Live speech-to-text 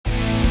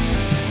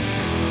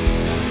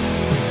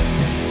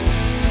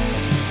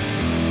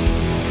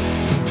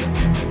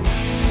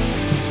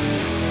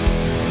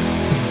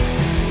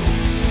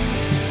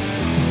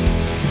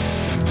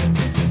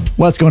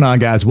What's going on,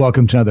 guys?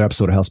 Welcome to another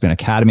episode of Healthspan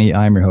Academy.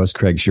 I'm your host,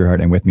 Craig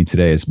Shearhart, and with me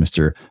today is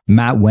Mr.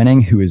 Matt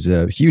Wenning, who is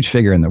a huge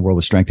figure in the world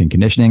of strength and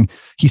conditioning.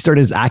 He started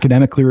his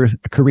academic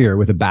career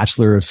with a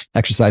Bachelor of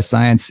Exercise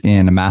Science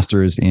and a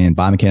Master's in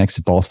Biomechanics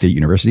at Ball State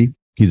University.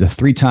 He's a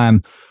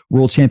three-time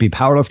world champion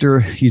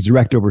powerlifter. He's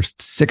directed over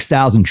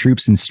 6,000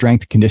 troops in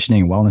strength,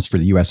 conditioning, and wellness for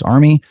the U.S.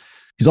 Army.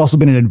 He's also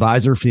been an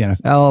advisor for the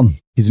NFL.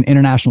 He's an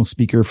international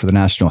speaker for the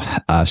National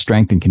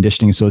Strength and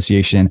Conditioning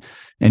Association.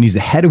 And he's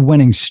the head of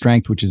Wenning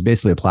Strength, which is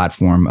basically a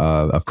platform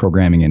of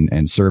programming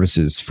and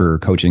services for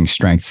coaching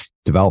strength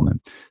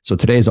development. So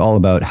today is all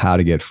about how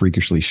to get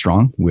freakishly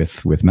strong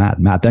with Matt.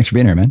 Matt, thanks for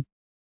being here, man.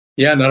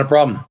 Yeah, not a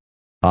problem.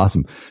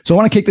 Awesome. So I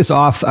want to kick this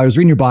off. I was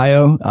reading your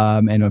bio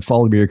and I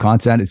followed your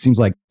content. It seems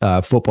like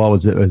football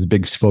was a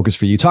big focus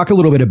for you. Talk a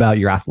little bit about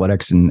your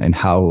athletics and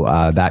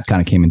how that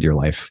kind of came into your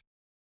life.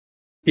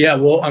 Yeah,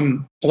 well,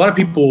 a lot of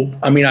people,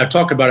 I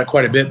talk about it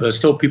quite a bit, but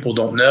still people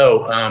don't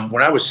know.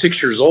 When I was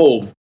 6 years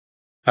old,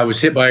 I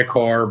was hit by a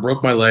car,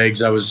 broke my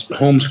legs. I was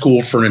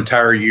homeschooled for an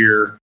entire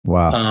year.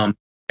 Wow.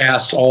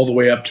 Ass all the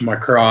way up to my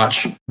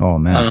crotch. Oh,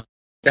 man.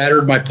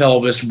 Shattered my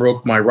pelvis,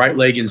 broke my right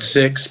leg in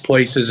 6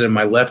 places and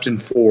my left in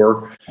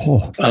 4.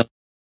 Oh.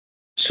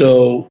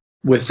 So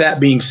with that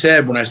being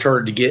said, when I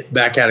started to get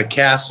back out of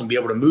casts and be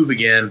able to move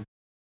again,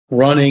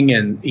 running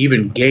and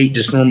even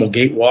just normal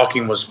gait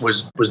walking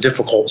was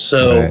difficult.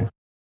 So,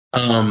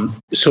 right.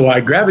 So I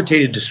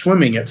gravitated to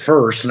swimming at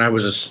first, and I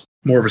was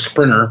more of a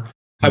sprinter.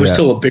 I was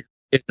still a big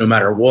kid no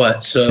matter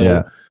what.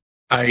 So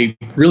I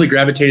really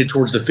gravitated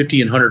towards the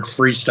 50 and 100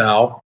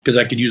 freestyle because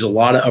I could use a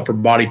lot of upper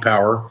body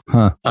power.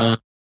 Huh.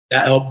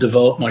 That helped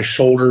develop my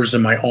shoulders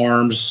and my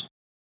arms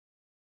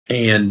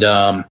and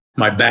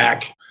my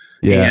back.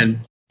 Yeah.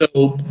 And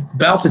so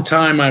about the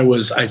time I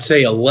was, I'd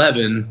say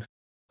 11,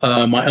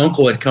 my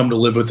uncle had come to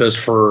live with us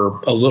for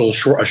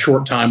a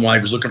short time while I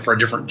was looking for a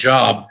different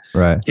job.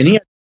 Right. And he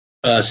had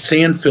a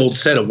sand-filled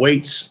set of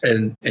weights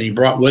and he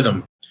brought with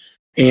him.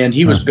 And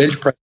he was bench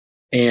pressing.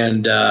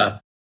 And I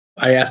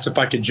asked if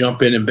I could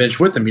jump in and bench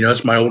with him.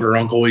 It's my older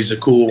uncle. He's a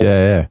cool,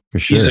 for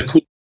sure. He's a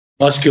cool,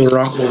 muscular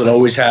uncle that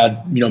always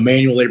had,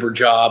 manual labor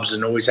jobs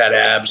and always had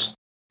abs.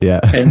 Yeah.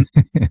 And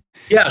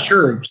yeah,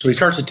 sure. So he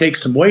starts to take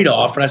some weight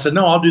off. And I said,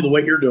 no, I'll do the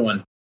weight you're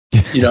doing.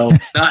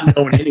 Not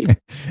knowing anything.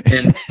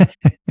 And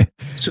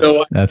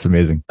so that's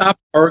amazing. He stopped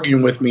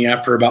arguing with me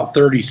after about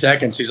 30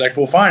 seconds. He's like,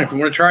 well, fine. If you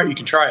want to try it, you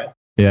can try it.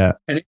 Yeah.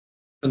 And it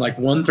was like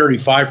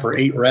 135 for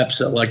 8 reps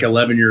at like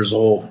 11 years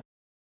old.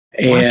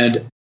 And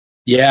what?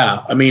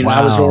 Yeah, I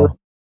was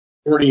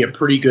already a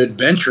pretty good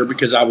bencher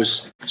because I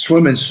was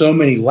swimming so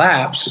many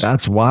laps.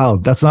 That's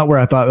wild. That's not where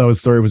I thought that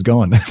story was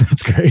going.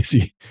 That's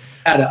crazy.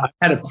 I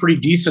had a pretty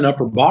decent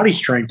upper body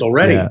strength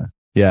already.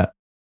 Yeah.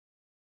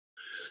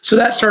 So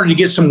that started to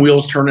get some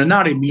wheels turning,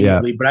 not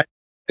immediately, but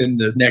in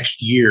the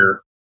next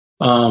year.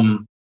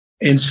 And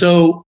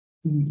so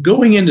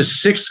going into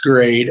 6th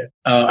grade,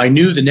 I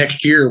knew the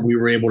next year we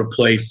were able to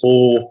play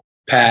full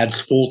pads,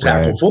 full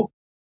tackle, full.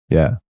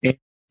 Yeah. And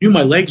I knew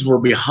my legs were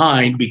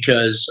behind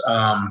because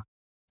of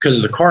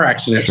the car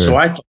accident. Sure. So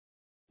I thought,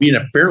 being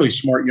a fairly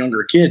smart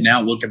younger kid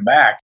now looking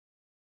back,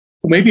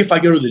 well, maybe if I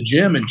go to the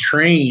gym and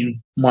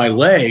train my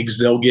legs,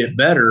 they'll get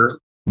better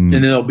and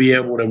then they'll be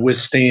able to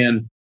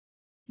withstand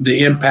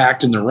the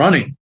impact and the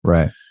running.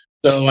 Right.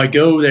 So I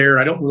go there.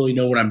 I don't really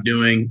know what I'm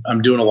doing.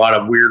 I'm doing a lot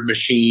of weird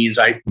machines.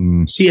 I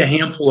see a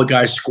handful of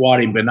guys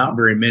squatting, but not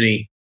very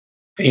many.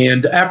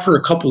 And after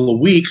a couple of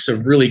weeks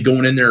of really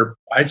going in there,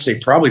 I'd say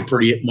probably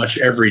pretty much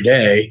every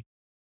day,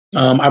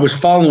 I was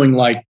following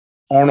like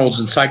Arnold's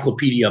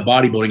Encyclopedia of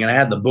Bodybuilding, and I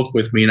had the book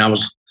with me and I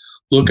was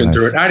looking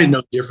through it. I didn't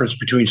know the difference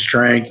between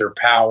strength or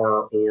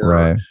power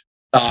or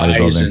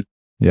size and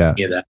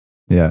any of that.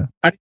 Yeah.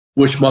 I didn't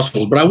know which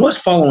muscles, but I was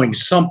following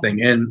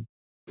something. And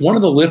one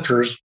of the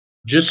lifters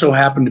just so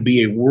happened to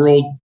be a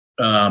world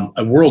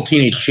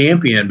teenage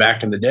champion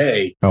back in the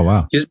day. Oh,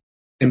 wow. His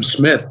name is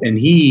Smith, and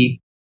he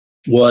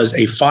was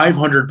a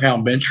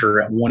 500-pound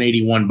bencher at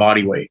 181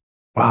 body weight.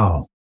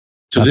 Wow.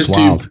 So that's this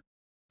wild. dude,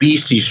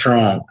 beastie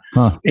strong.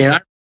 Huh. And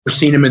I've never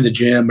seen him in the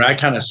gym, but I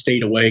kind of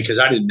stayed away because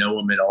I didn't know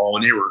him at all.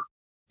 And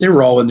they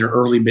were all in their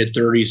early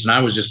mid-30s, and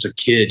I was just a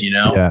kid,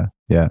 Yeah.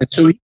 And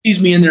so he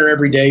sees me in there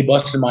every day,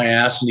 busting my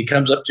ass, and he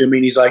comes up to me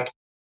and he's like,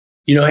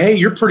 hey,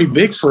 you're pretty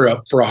big for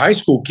a high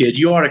school kid.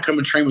 You ought to come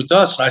and train with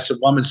us. And I said,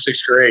 well, I'm in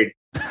 6th grade.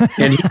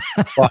 And he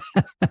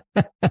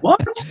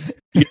what?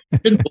 You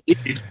couldn't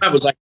believe it. I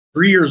was like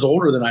 3 years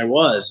older than I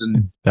was.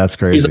 And that's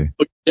crazy. He's like,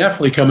 well,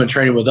 definitely come and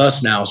train with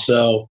us now.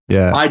 So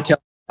I tell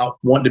him about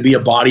wanting to be a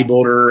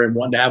bodybuilder and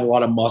wanting to have a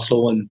lot of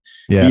muscle and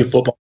be a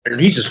football player.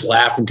 And he's just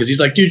laughing because he's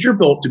like, dude, you're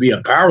built to be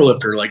a power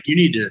lifter. Like you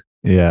need to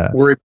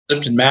worry about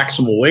lifting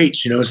maximal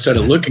weights, instead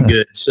of looking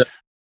good. So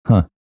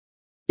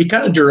he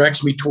kind of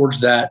directs me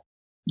towards that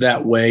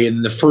way.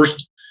 And the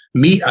first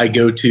meet I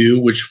go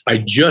to, which I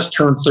just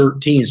turned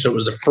 13. So it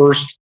was the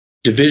first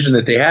division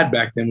that they had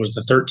back then was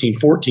the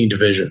 13-14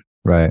 division.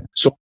 Right.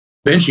 So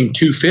benching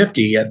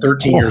 250 at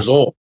 13 years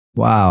old.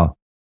 Wow.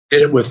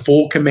 Did it with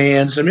full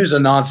commands. I mean, it was a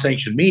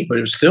non-sanctioned meet, but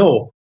it was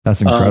still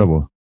that's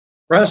incredible.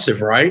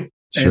 Impressive, right?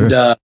 Sure.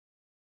 And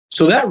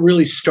So that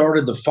really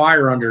started the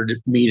fire under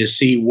me to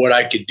see what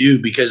I could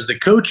do, because the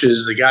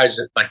coaches, the guys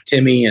like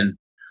Timmy and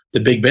the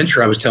big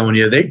bencher I was telling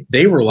you,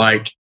 they were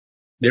like,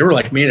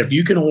 man, if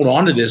you can hold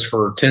on to this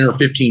for 10 or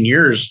 15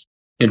 years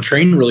and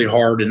train really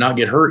hard and not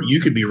get hurt, you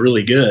could be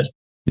really good.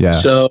 Yeah.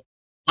 So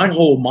my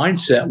whole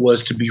mindset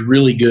was to be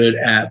really good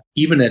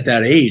even at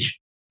that age.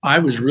 I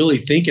was really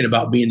thinking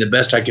about being the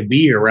best I could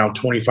be around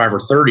 25 or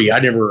 30. I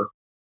never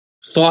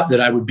thought that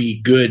I would be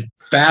good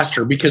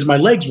faster because my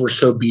legs were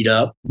so beat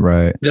up.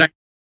 Right. That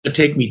it would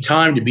take me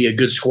time to be a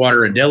good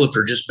squatter and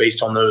deadlifter just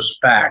based on those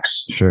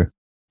facts. Sure.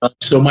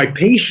 So my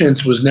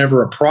patience was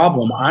never a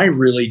problem. I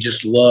really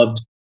just loved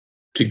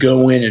to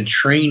go in and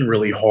train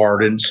really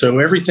hard. And so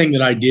everything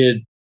that I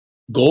did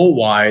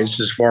goal-wise,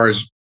 as far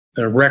as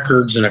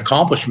records and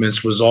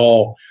accomplishments, was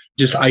all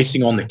just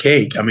icing on the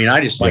cake. I mean,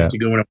 I just like to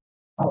go in.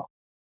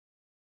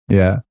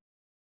 Yeah.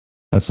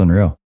 That's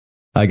unreal.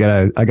 I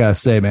gotta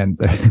say, man,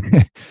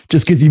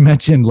 just because you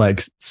mentioned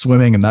like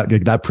swimming and that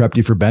prepped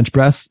you for bench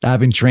press,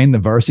 having trained the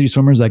varsity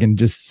swimmers, I can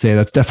just say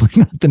that's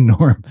definitely not the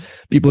norm.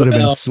 People that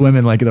have been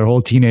swimming like their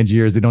whole teenage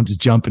years, they don't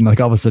just jump and like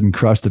all of a sudden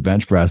crush the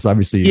bench press.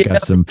 Obviously, you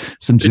got some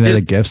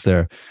genetic gifts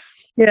there.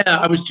 Yeah,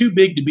 I was too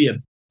big to be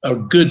a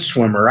good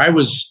swimmer. I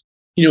was,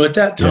 at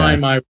that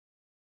time, I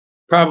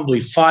probably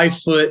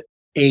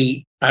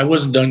 5'8". I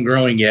wasn't done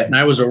growing yet, and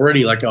I was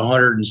already like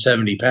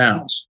 170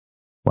 pounds.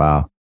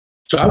 Wow.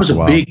 So I was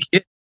a big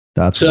kid.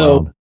 That's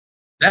wild.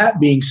 That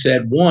being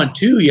said,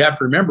 you have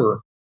to remember,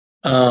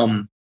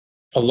 a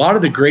lot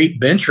of the great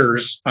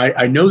benchers,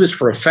 I know this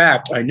for a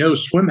fact. I know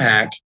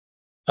SwimHack.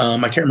 I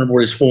can't remember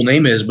what his full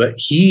name is, but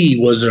he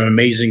was an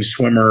amazing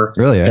swimmer.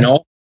 Really? And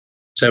all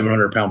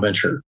 700-pound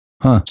bencher.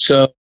 Huh.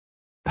 So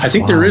I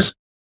think there is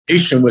a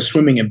relation with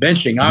swimming and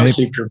benching.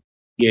 Obviously, if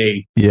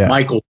you're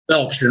Michael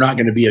Phelps, you're not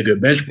going to be a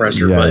good bench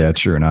presser. Yeah,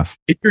 true enough.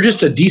 If you're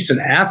just a decent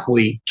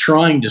athlete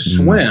trying to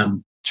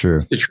swim, true.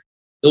 The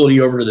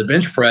ability over to the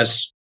bench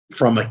press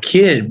from a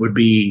kid would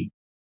be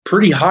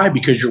pretty high,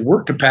 because your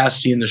work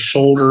capacity in the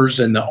shoulders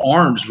and the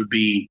arms you'd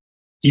be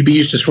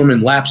used to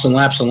swimming laps and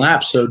laps and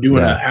laps. So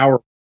doing an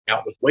hour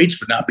out with weights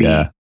would not be.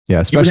 Yeah.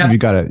 Especially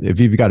if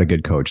you've got a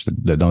good coach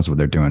that knows what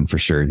they're doing, for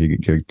sure.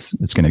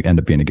 It's going to end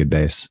up being a good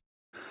base.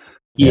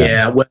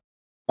 Yeah. What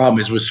the problem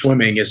is with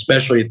swimming,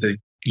 especially at the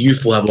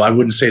youth level, I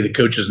wouldn't say the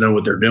coaches know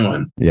what they're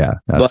doing. Yeah.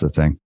 That's the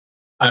thing.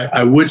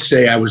 I would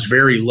say I was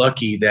very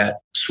lucky that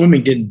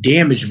swimming didn't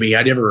damage me.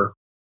 I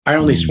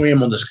only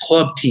swam on this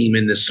club team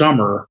in the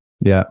summer.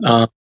 Yeah.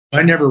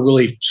 I never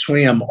really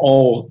swam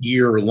all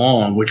year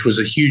long, which was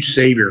a huge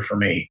savior for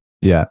me.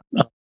 Yeah.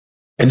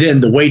 And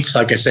then the weights,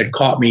 like I said,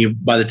 caught me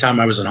by the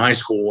time I was in high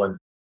school, and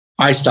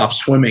I stopped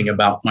swimming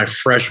about my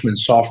freshman,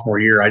 sophomore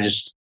year. I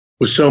just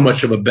was so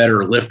much of a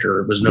better lifter.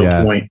 It was no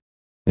point.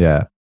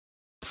 Yeah.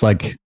 It's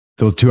like,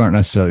 those two aren't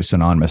necessarily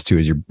synonymous too.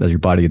 As your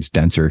body gets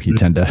denser, you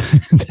tend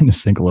to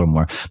sink a little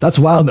more. That's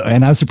wild.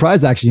 And I was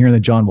surprised actually hearing that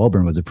John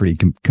Welborn was a pretty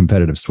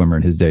competitive swimmer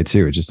in his day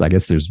too. It's just, I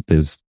guess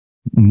there's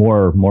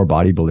more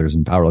bodybuilders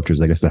and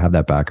powerlifters, I guess, that have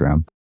that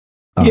background.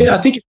 I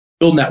think if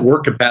you're building that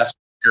work capacity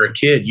when you're a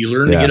kid, you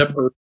learn to get up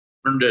early,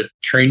 learn to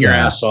train your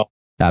ass off.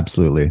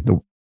 Absolutely.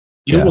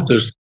 Deal with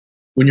those.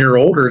 When you're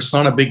older, it's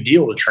not a big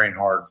deal to train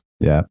hard.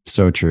 Yeah,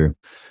 so true.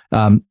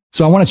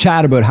 So I want to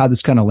chat about how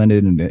this kind of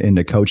landed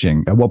into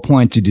coaching. At what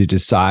point did you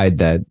decide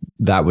that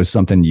was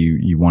something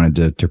you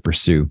wanted to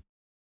pursue?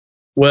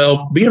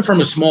 Well, being from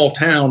a small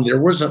town,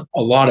 there wasn't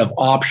a lot of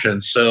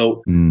options.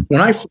 So when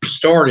I first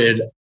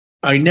started,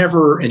 I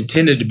never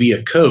intended to be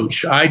a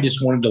coach. I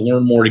just wanted to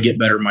learn more to get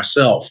better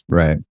myself.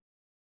 Right.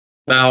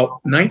 About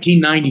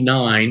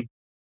 1999,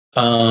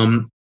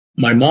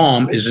 my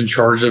mom is in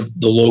charge of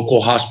the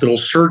local hospital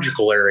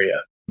surgical area.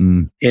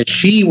 And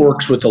she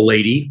works with a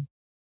lady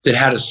that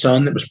had a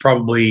son that was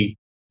probably,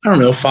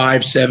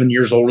 5-7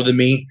 years older than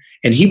me.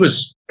 And he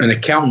was an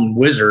accountant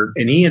wizard,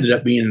 and he ended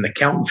up being an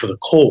accountant for the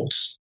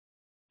Colts.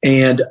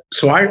 And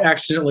so I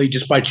accidentally,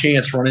 just by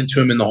chance, run into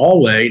him in the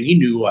hallway, and he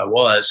knew who I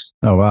was.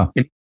 Oh, wow.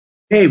 And,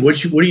 hey,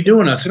 what are you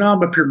doing? I said,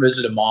 I'm up here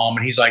visiting Mom.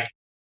 And he's like,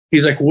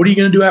 what are you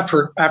going to do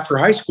after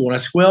high school? And I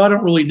said, well, I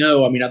don't really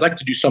know. I mean, I'd like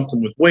to do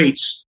something with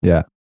weights.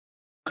 Yeah.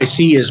 I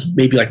see as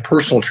maybe like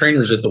personal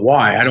trainers at the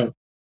Y. I don't,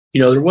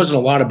 there wasn't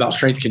a lot about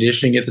strength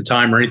conditioning at the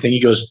time or anything. He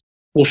goes,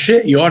 well,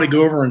 shit, you ought to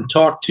go over and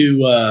talk to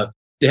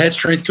the head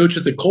strength coach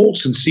at the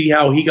Colts and see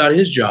how he got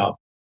his job.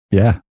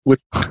 Yeah. Which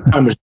I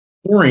was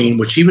Toreen,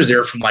 which he was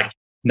there from like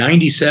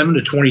 97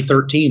 to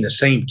 2013, the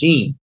same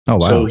team. Oh, wow.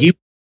 So he was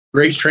a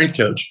great strength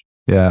coach.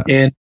 Yeah.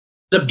 And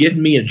ended up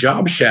getting me a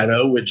job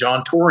shadow with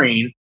John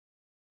Toreen.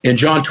 And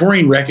John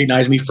Toreen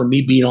recognized me from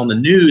me being on the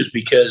news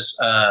because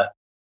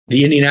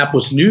the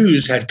Indianapolis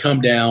News had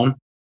come down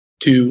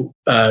to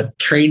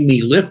train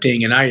me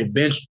lifting, and I had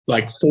benched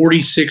like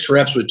 46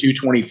 reps with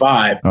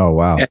 225. Oh,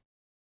 wow.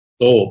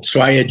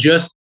 So I had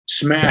just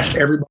smashed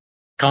everybody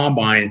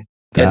combine.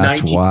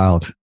 That's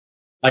wild.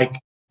 Like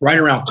right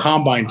around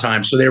combine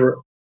time. So they were,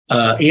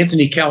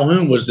 Anthony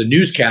Calhoun was the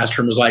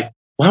newscaster and was like,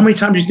 well, how many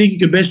times do you think you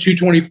could bench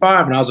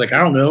 225? And I was like, I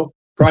don't know,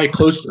 probably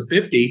close to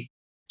 50.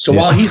 So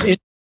while he's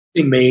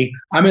me.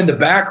 I'm in the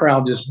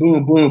background, just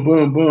boom, boom,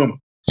 boom, boom,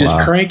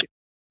 just cranking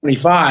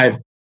 25.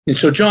 And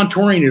so John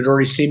Torian had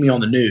already seen me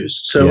on the news.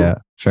 So yeah,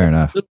 fair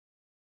enough.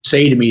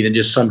 Say to me than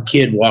just some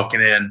kid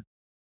walking in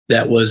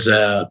that was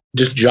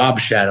just job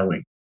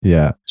shadowing.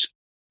 Yeah. So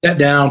sat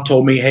down,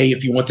 told me, hey,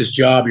 if you want this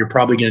job, you're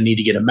probably going to need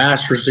to get a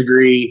master's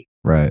degree.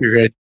 Right. You're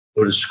going to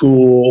go to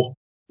school,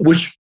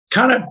 which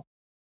kind of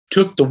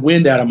took the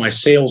wind out of my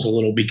sails a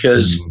little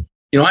because,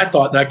 I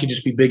thought that I could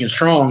just be big and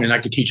strong and I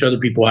could teach other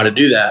people how to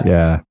do that.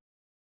 Yeah.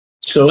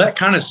 So that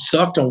kind of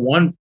sucked on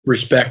one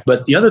respect.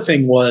 But the other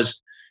thing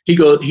was he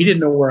didn't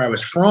know where I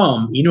was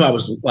from. He knew I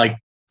was like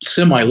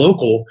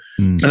semi-local.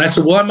 And I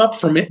said, well, I'm up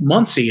from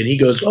Muncie. And he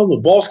goes, oh, well,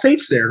 Ball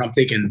State's there. And I'm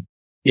thinking,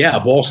 yeah,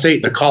 Ball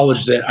State, the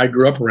college that I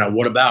grew up around.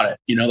 What about it?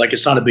 Like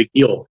it's not a big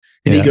deal.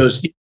 And he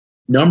goes,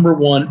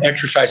 #1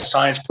 exercise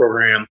science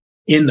program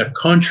in the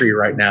country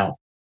right now.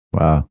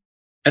 Wow.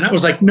 And I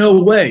was like,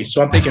 no way.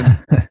 So I'm thinking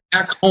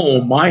back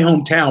home, my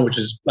hometown, which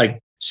is like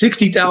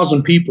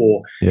 60,000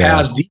 people,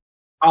 has the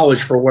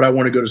college for what I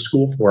want to go to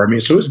school for. I mean,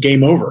 so it's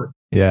game over.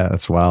 Yeah,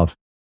 that's wild.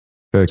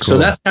 Very cool. So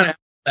that's kind of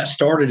how that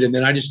started. And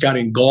then I just got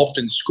engulfed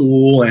in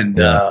school and,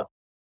 and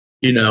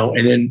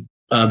then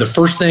the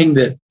first thing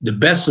the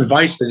best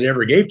advice that it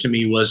ever gave to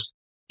me was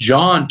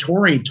John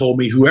Torian told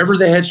me, whoever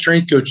the head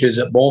strength coach is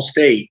at Ball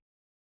State,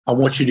 I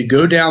want you to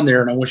go down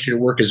there and I want you to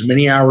work as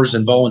many hours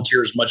and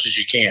volunteer as much as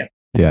you can.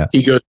 Yeah.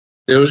 He goes,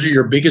 those are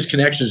your biggest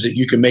connections that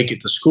you can make at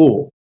the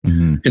school.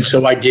 And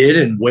so I did.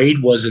 And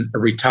Wade was a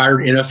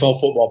retired NFL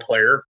football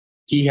player.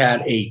 He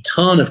had a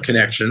ton of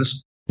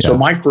connections. So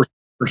my first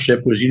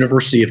internship was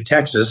University of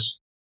Texas.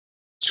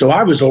 So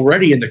I was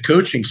already in the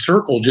coaching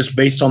circle just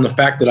based on the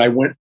fact that I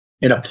went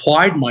and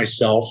applied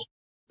myself.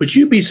 But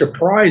you'd be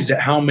surprised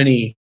at how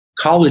many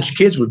college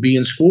kids would be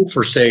in school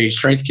for, say,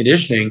 strength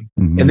conditioning,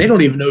 and they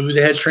don't even know who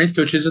the head strength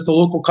coach is at the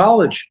local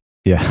college.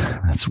 Yeah,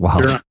 that's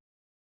wild.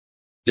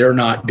 They're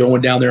not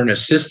going down there and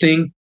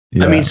assisting.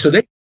 Yeah. I mean, so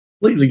they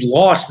completely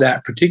lost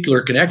that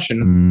particular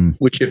connection,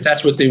 which if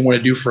that's what they want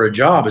to do for a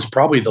job is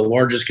probably the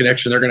largest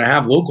connection they're going to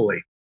have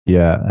locally.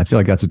 Yeah, I feel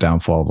like that's a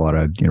downfall of a lot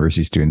of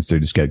university students. They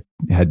just get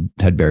head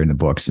buried in the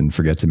books and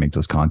forget to make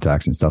those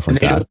contacts and stuff like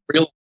that.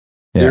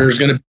 There's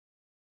going to be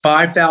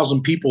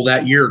 5,000 people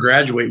that year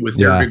graduate with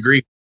their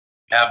degree.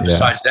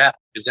 Besides that,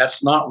 because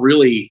that's not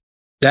really,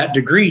 that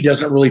degree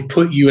doesn't really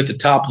put you at the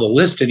top of the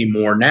list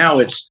anymore. Now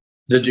it's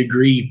the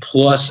degree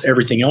plus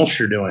everything else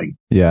you're doing.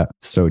 Yeah,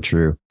 so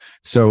true.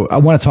 So I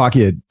want to talk to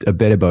you a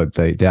bit about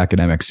the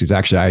academics, because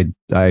actually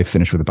I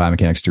finished with a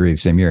biomechanics degree the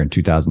same year in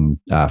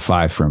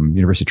 2005 from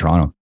University of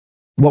Toronto.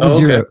 What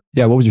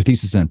was your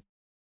thesis in?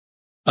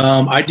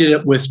 I did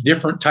it with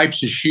different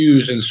types of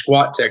shoes and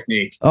squat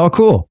technique. Oh,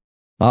 cool.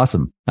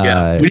 Awesome.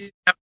 Yeah. We didn't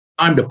have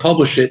time to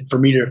publish it for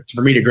me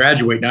to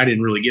graduate, and I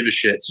didn't really give a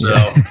shit.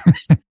 So,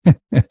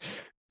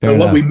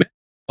 what we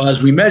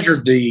was we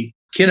measured the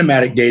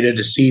kinematic data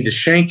to see the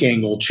shank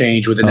angle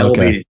change with an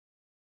elevated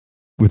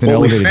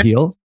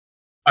heel.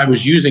 I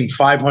was using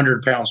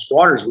 500-pound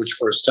squatters, which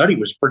for a study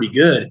was pretty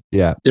good.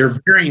 Yeah, their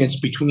variance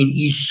between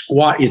each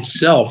squat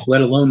itself,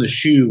 let alone the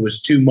shoe,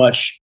 was too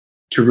much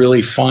to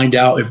really find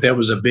out if that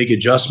was a big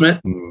adjustment.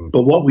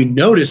 But what we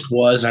noticed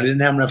was I didn't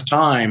have enough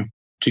time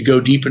to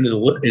go deep into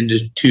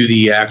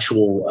the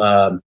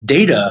actual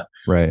data.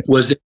 Right,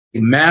 was a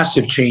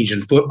massive change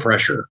in foot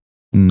pressure.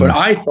 But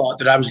I thought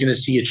that I was going to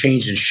see a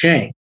change in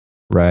shank.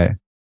 Right,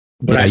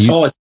 but I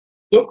saw a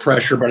foot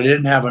pressure, but I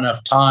didn't have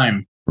enough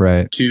time.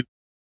 Right,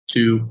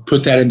 to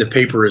put that in the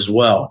paper as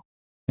well.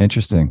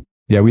 Interesting.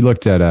 Yeah, we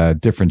looked at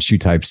different shoe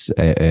types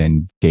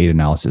and gait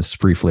analysis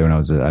briefly when I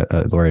was a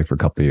laureate for a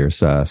couple of years.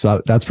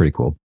 So that's pretty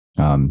cool.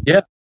 Anyway.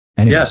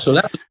 Yeah. So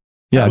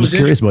I'm just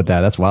curious about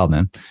that. That's wild,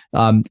 man.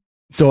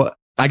 So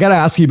I got to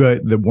ask you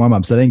about the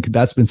warm-ups. I think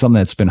that's been something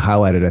that's been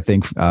highlighted, I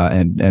think,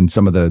 and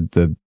some of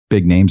the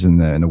big names in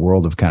the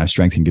world of kind of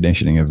strength and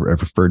conditioning have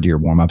referred to your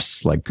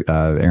warm-ups, like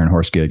Aaron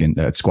Horskig and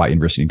at Squat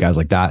University, guys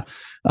like that.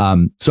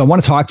 So I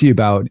want to talk to you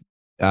about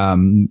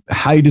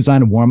how you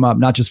design a warm-up,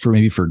 not just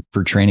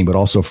for training, but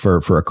also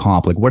for a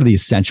comp. Like, what are the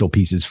essential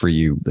pieces for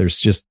you? There's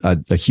just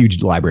a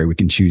huge library we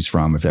can choose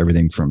from, if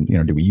everything from,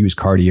 do we use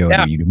cardio?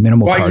 Do we do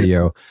minimal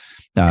cardio?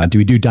 Do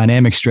we do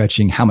dynamic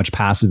stretching? How much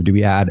passive do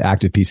we add?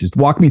 Active pieces?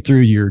 Walk me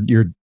through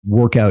your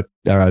workout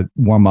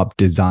warm-up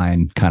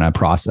design kind of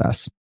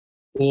process.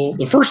 Well,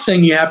 the first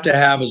thing you have to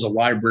have is a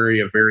library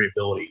of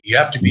variability. You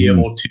have to be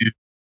able to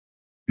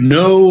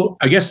know,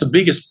 I guess the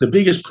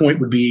biggest point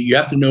would be you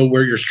have to know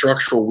where your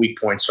structural weak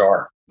points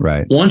are.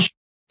 Right. Once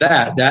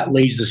that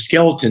lays the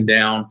skeleton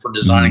down for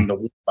designing the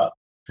warm-up.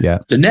 Yeah.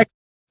 The next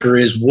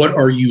is, what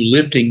are you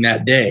lifting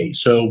that day?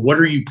 So what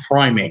are you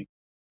priming?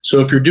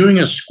 So if you're doing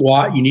a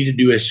squat, you need to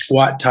do a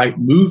squat type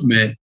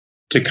movement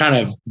to kind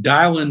of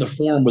dial in the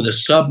form with a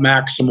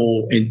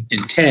sub-maximal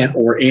intent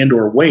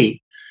or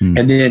weight,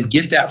 and then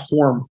get that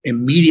form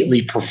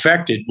immediately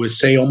perfected with,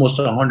 say, almost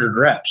 100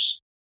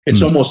 reps.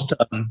 It's almost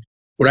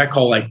what I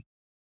call like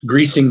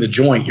greasing the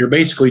joint. You're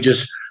basically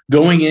just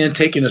going in,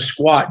 taking a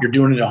squat. You're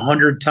doing it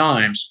 100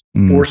 times,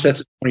 4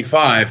 sets of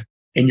 25.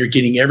 and you're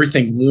getting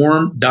everything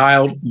warm,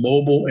 dialed,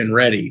 mobile, and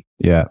ready.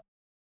 Yeah.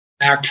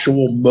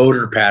 Actual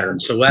motor pattern.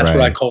 So that's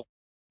what I call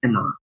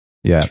timer.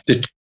 Yeah.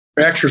 The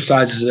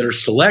exercises that are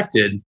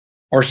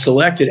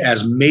selected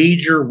as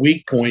major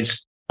weak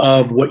points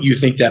of what you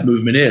think that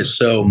movement is.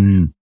 So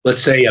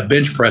let's say a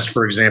bench press,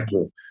 for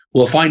example.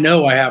 Well, if I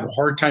know I have a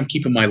hard time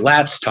keeping my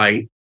lats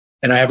tight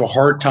and I have a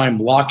hard time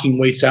locking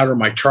weights out or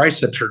my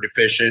triceps are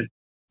deficient,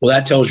 well,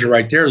 that tells you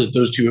right there that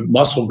those two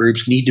muscle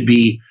groups need to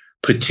be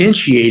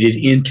potentiated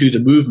into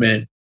the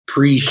movement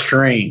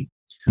pre-strain.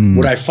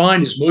 What I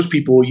find is most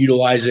people will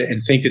utilize it and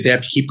think that they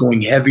have to keep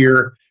going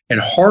heavier and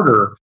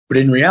harder. But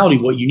in reality,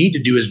 what you need to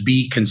do is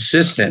be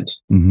consistent.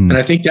 And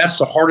I think that's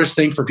the hardest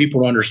thing for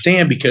people to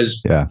understand,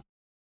 because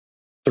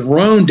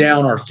thrown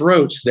down our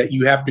throats that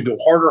you have to go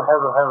harder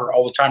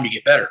all the time to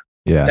get better.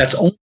 Yeah. That's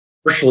only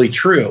partially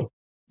true.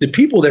 The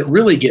people that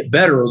really get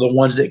better are the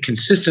ones that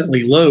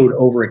consistently load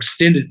over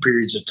extended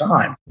periods of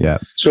time. Yeah.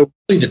 So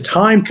really the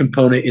time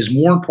component is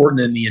more important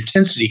than the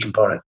intensity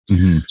component.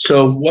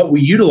 So what we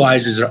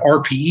utilize is an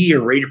RPE,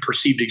 or rate of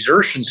perceived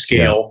exertion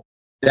scale.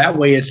 That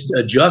way it's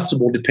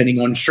adjustable depending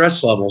on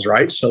stress levels,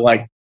 right? So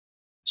like,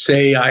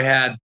 say I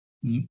had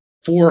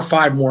 4 or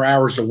 5 more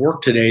hours of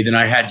work today than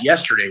I had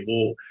yesterday.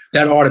 Well,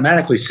 that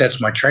automatically sets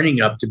my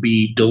training up to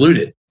be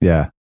diluted.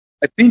 Yeah.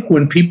 I think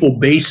when people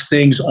base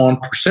things on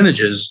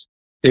percentages,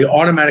 they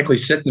automatically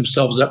set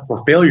themselves up for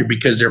failure,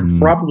 because they're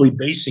probably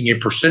basing a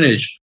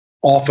percentage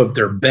off of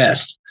their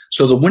best.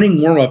 So the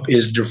winning warm-up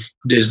is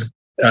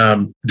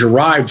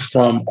derived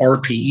from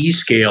RPE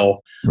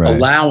scale,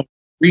 allowing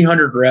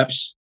 300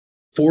 reps,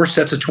 4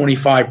 sets of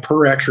 25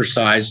 per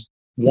exercise,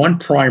 1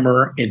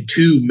 primer, and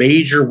 2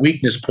 major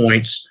weakness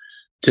points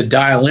to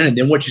dial in. And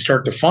then what you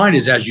start to find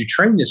is, as you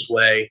train this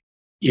way,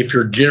 if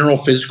your general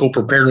physical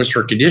preparedness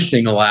or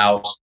conditioning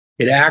allows,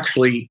 it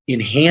actually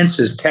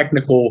enhances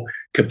technical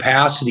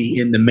capacity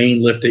in the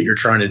main lift that you're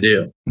trying to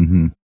do.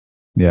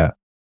 Yeah.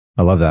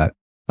 I love that.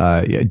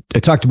 I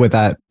talked about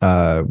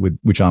that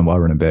with John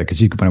Wellborn a bit, because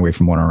you could went away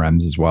from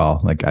 1RMs as well.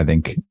 Like, I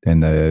think,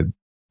 and the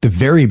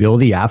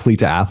variability athlete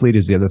to athlete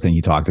is the other thing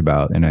he talked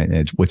about. And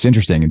it's what's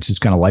interesting. It's just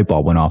kind of light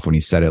bulb went off when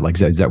he said it.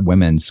 Like, is that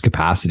women's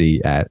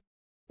capacity at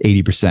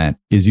 80%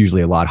 is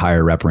usually a lot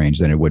higher rep range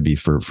than it would be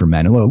for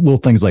men. Little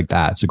things like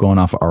that. So going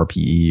off of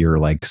RPE or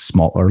like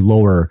small or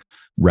lower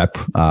rep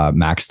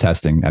max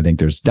testing, I think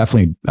there's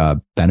definitely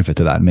benefit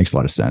to that. It makes a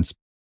lot of sense.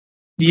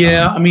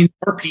 Yeah, I mean,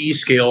 RPE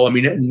scale, I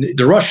mean,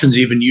 the Russians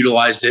even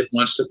utilized it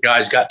once the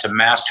guys got to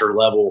master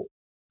level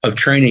of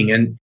training.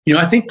 And, you know,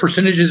 I think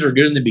percentages are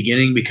good in the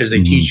beginning because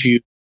they teach you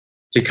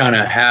to kind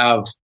of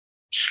have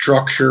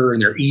structure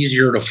and they're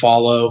easier to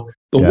follow.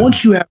 But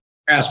once you have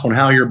a grasp on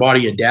how your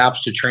body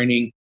adapts to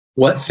training,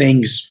 what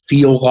things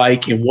feel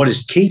like and what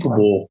is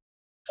capable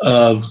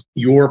of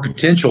your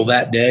potential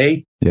that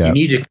day, you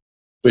need to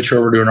switch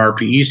over to an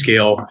RPE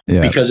scale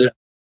because of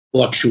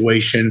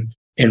fluctuation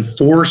and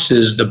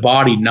forces the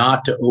body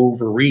not to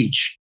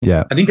overreach.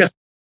 I think that's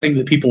the thing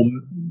that people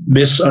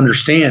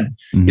misunderstand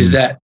is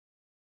that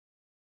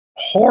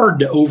hard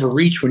to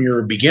overreach when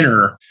you're a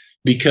beginner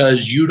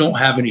because you don't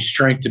have any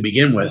strength to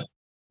begin with.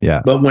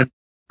 But when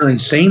you're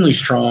insanely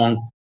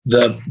strong,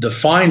 the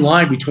fine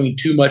line between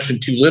too much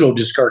and too little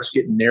just starts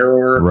getting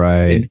narrower.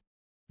 And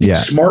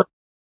smart.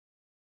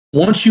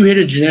 Once you hit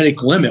a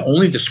genetic limit,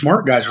 only the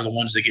smart guys are the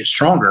ones that get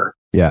stronger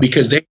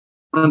because they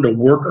learn to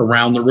work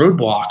around the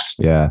roadblocks.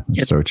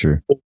 That's so true.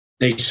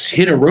 They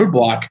hit a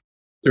roadblock.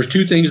 There's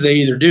 2 things they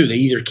either do. They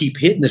either keep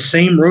hitting the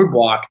same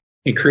roadblock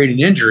and create an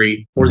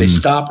injury, or they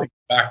stop and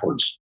go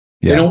backwards.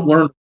 They don't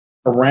learn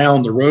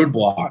around the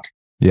roadblock.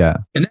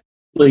 And that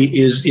really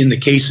is in the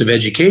case of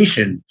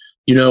education.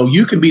 You know,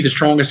 you can be the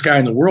strongest guy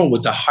in the world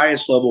with the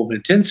highest level of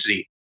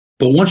intensity.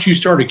 But once you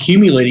start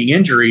accumulating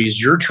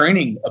injuries, your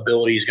training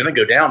ability is going to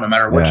go down no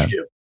matter what you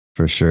do.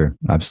 For sure.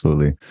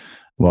 Absolutely.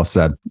 Well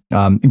said.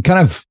 And kind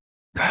of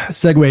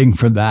segueing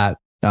from that,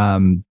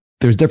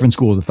 there's different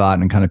schools of thought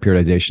and kind of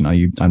periodization.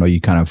 I know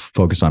you kind of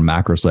focus on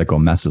macro cycle,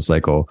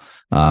 mesocycle.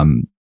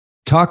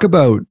 Talk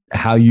about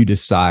how you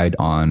decide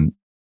on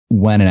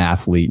when an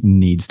athlete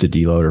needs to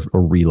deload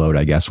or reload,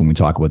 I guess, when we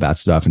talk about that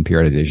stuff and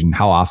periodization.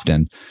 How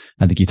often?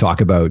 I think you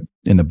talk about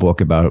in the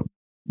book about,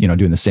 you know,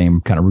 doing the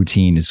same kind of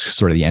routine is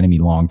sort of the enemy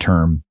long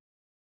term.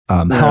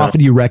 How often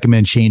do you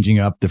recommend changing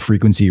up the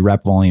frequency,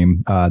 rep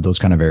volume, those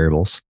kind of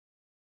variables?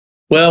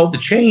 Well, the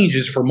change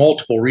is for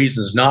multiple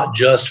reasons, not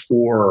just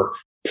for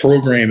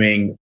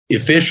programming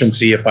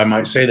efficiency, if I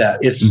might say that.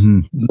 It's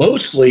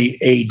mostly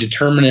a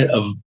determinant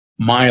of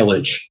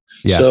mileage.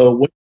 So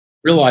what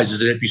you realize is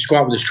that if you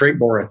squat with a straight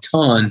bar a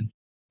ton,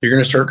 you're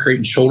going to start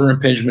creating shoulder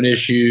impingement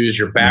issues.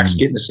 Your back's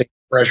getting the same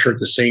pressure at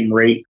the same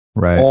rate.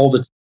 All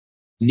the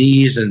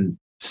knees and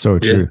so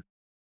true.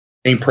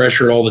 Same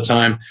pressure all the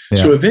time.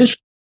 So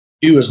eventually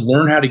what you do is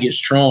learn how to get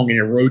strong in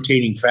a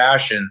rotating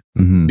fashion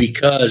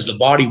because the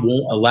body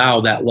won't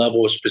allow that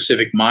level of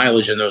specific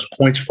mileage and those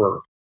points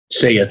for,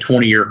 say, a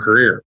 20-year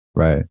career.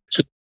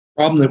 So the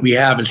problem that we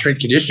have in strength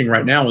conditioning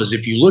right now is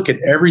if you look at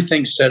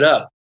everything set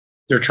up,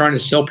 they're trying to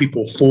sell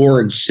people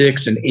 4 and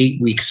 6 and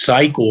 8 week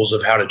cycles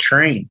of how to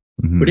train.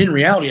 Mm-hmm. But in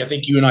reality, I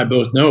think you and I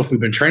both know, if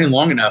we've been training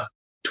long enough,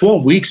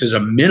 12 weeks is a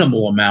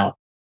minimal amount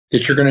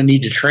that you're going to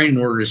need to train in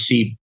order to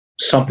see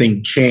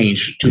something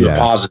change to the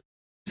positive.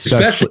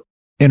 Especially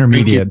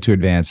intermediate to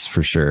advanced,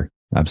 for sure.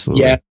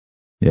 Absolutely. Yeah.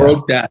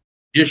 Broke that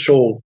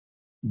initial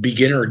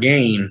beginner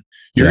gain,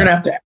 you're going to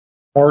have to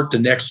start the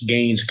next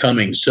gains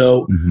coming.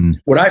 So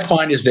what I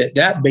find is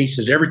that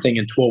bases everything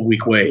in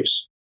 12-week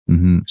waves.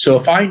 Mm-hmm. So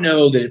if I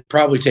know that it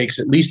probably takes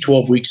at least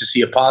 12 weeks to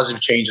see a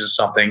positive change in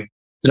something,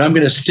 then I'm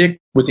going to stick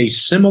with a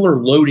similar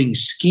loading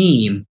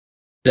scheme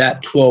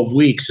that 12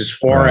 weeks as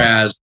far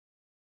as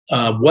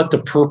what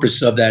the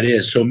purpose of that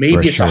is. So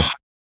maybe it's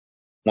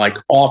like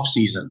off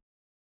season.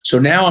 So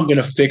now I'm going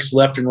to fix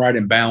left and right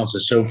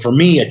imbalances. So for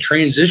me, a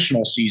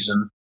transitional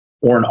season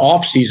or an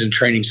off season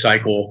training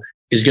cycle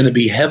is going to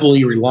be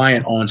heavily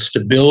reliant on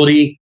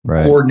stability,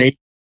 coordination,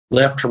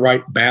 left to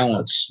right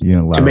balance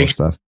to make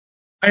stuff.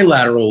 My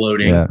lateral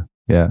loading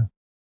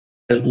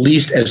at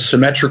least as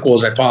symmetrical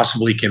as I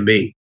possibly can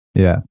be.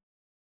 Yeah.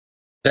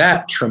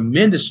 That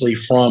tremendously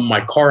from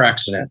my car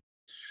accident.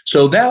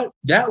 So that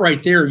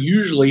right there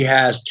usually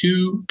has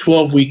 2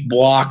 12-week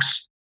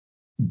blocks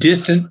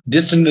distant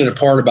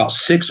apart about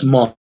 6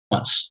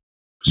 months.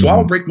 So I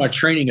would break my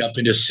training up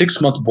into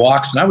 6-month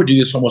blocks, and I would do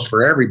this almost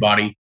for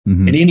everybody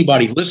and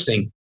anybody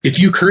listening. If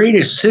you create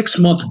a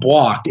 6-month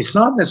block, it's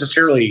not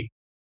necessarily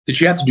that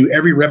you have to do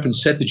every rep and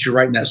set that you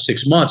write in that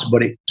 6 months,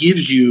 but it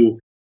gives you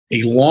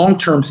a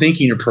long-term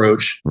thinking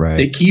approach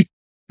that keeps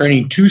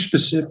training too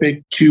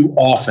specific too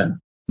often.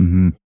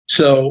 Mm-hmm.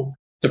 So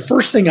the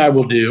first thing I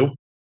will do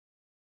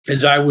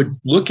is I would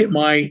look at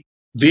my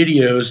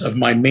videos of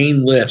my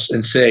main lifts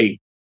and say,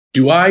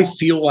 do I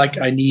feel like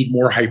I need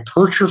more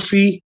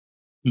hypertrophy,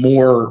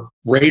 more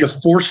rate of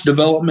force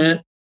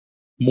development,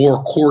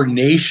 more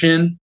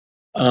coordination?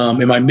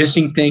 Am I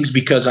missing things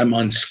because I'm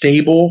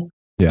unstable?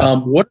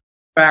 What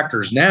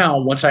factors?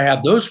 Now, once I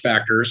have those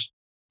factors,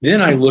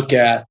 then I look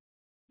at,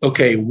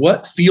 okay,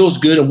 what feels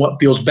good and what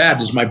feels bad?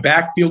 Does my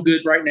back feel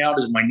good right now?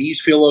 Does my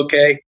knees feel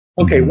okay?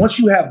 Okay, once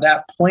you have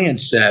that plan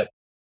set,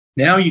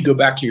 now you go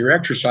back to your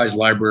exercise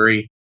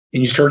library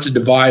and you start to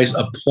devise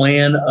a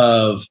plan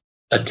of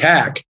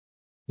attack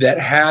that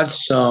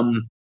has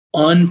some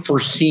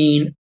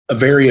unforeseen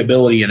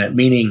variability in it.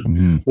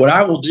 Meaning, what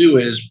I will do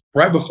is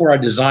right before I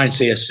design,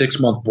 say, a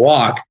 6-month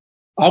block,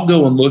 I'll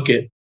go and look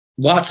at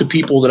lots of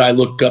people that I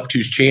look up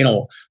to's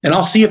channel, and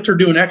I'll see if they're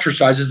doing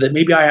exercises that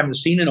maybe I haven't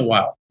seen in a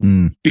while.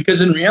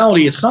 Because in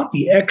reality, it's not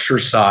the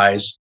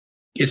exercise,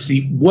 it's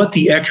what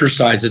the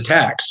exercise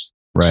attacks.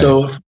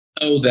 So if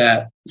you know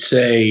that,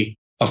 say,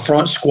 a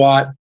front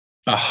squat,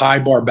 a high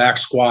bar back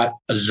squat,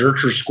 a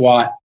Zercher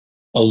squat,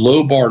 a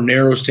low bar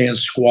narrow stand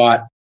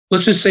squat,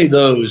 let's just say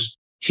those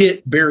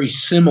hit very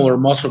similar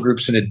muscle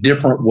groups in a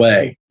different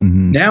way.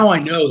 Now I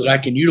know that I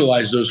can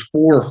utilize those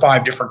 4 or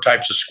 5 different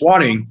types of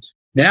squatting.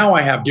 Now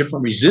I have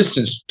different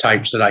resistance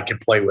types that I can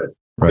play with.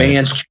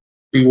 Bands,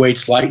 free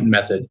weights, Lighten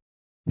method.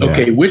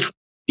 Okay, which of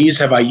these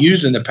have I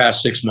used in the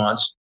past 6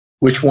 months?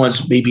 Which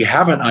ones maybe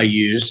haven't I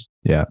used?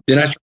 Then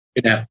I start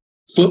looking at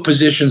foot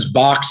positions,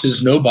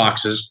 boxes, no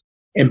boxes,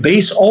 and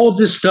base all of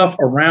this stuff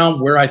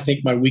around where I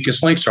think my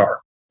weakest links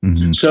are.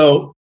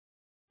 So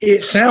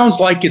it sounds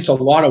like it's a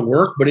lot of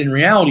work, but in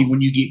reality,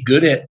 when you get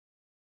good at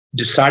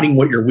deciding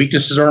what your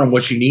weaknesses are and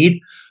what you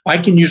need, I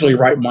can usually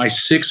write my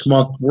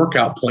 6-month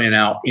workout plan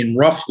out in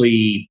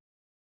roughly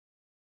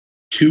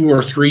 2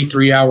 or 3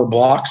 3-hour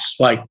blocks.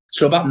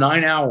 So about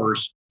 9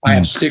 hours, I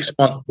have 6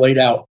 months laid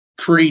out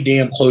pretty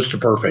damn close to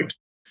perfect.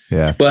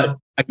 But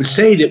I would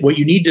say that what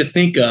you need to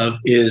think of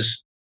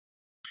is,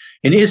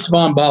 and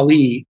Istvan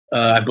Bali,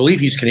 I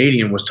believe he's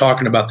Canadian, was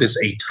talking about this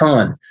a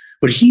ton,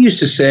 but he used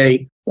to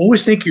say,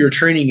 always think of your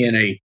training in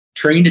a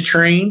train to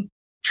train,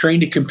 train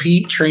to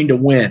compete, train to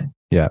win.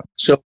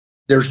 So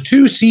there's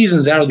 2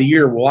 seasons out of the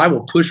year where I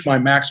will push my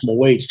maximal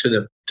weights to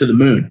the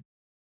moon.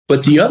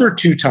 But the other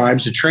 2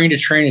 times, the train to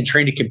train and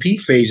train to compete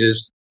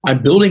phases,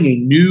 I'm building a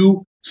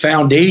new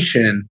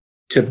foundation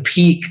to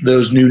peak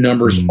those new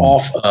numbers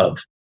off of.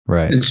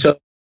 And so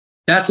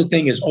that's the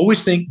thing, is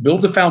always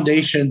build the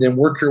foundation, then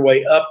work your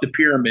way up the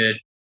pyramid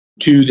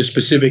to the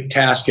specific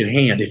task at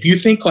hand. If you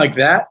think like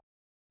that,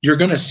 you're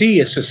going to see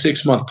it's a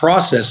 6-month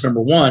process,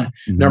 number one.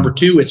 Number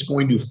 2, it's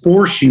going to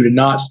force you to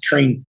not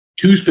train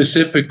too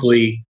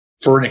specifically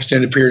for an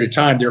extended period of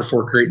time,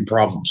 therefore creating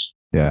problems.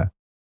 I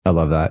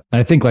love that.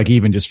 And I think, like,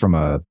 even just from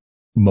a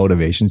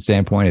motivation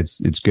standpoint,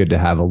 it's good to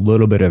have a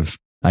little bit of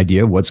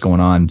idea of what's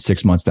going on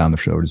 6 months down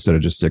the road instead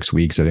of just 6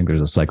 weeks. I think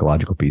there's a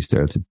psychological piece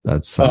there.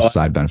 That's a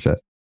side benefit.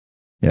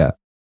 I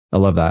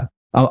love that.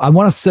 I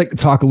want to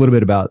talk a little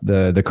bit about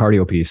the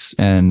cardio piece.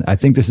 And I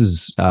think this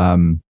is,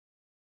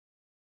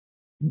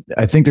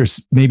 I think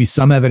there's maybe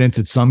some evidence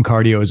that some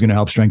cardio is going to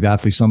help strength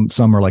athletes.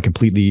 Some are like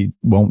completely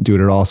won't do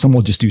it at all. Some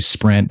will just do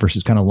sprint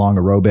versus kind of long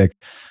aerobic.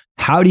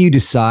 How do you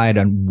decide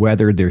on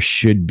whether there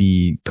should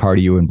be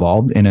cardio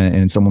involved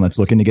in someone that's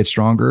looking to get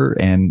stronger,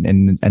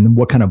 and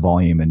what kind of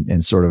volume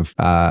and sort of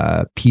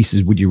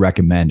pieces would you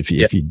recommend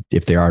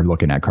if they are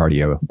looking at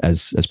cardio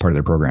as part of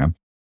their program?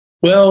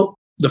 Well,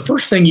 the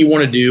first thing you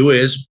want to do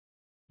is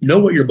know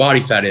what your body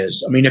fat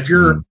is. I mean, if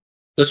you're,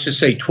 let's just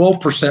say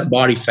 12%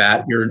 body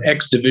fat, you're an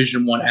ex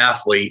Division I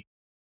athlete,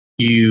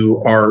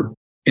 you are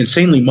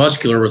insanely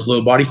muscular with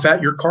low body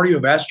fat, your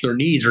cardiovascular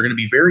needs are going to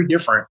be very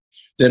different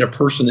than a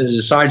person that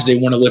decides they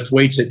want to lift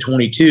weights at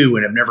 22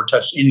 and have never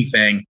touched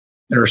anything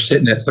and are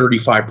sitting at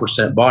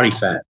 35% body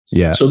fat.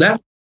 Yeah. So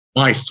that's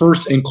my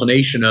first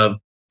inclination of,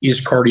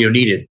 is cardio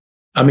needed?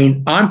 I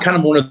mean, I'm kind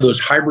of one of those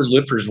hybrid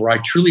lifters where I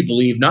truly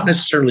believe not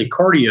necessarily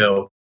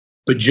cardio,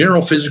 but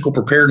general physical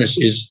preparedness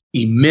is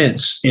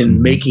immense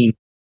in making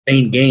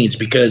sustained gains,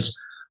 because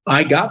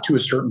I got to a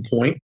certain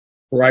point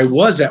where I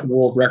was at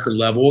world record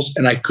levels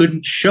and I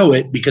couldn't show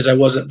it because I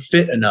wasn't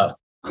fit enough,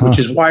 which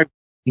is why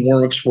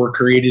warm-ups were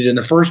created in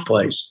the first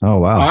place. Oh,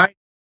 wow. I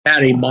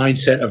had a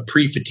mindset of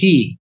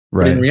pre-fatigue,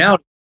 but in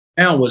reality,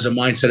 now was a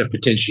mindset of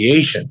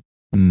potentiation.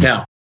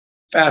 Now,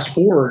 fast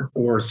forward,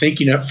 or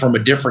thinking it from a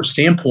different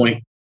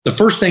standpoint, the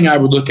first thing I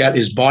would look at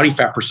is body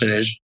fat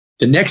percentage.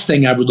 The next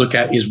thing I would look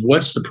at is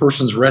what's the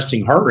person's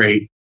resting heart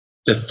rate.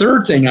 The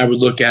third thing I would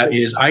look at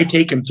is I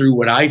take them through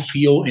what I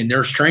feel in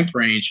their strength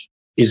range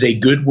is a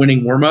good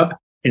winning warm-up.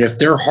 And if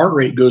their heart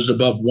rate goes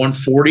above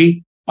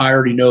 140, I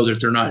already know that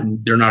they're not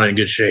in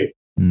good shape.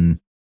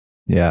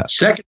 Yeah.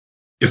 Second,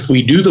 if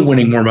we do the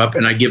winning warm-up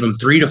and I give them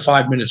 3 to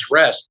 5 minutes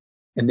rest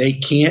and they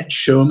can't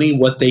show me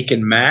what they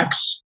can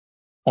max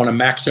on a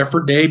max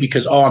effort day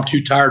because, I'm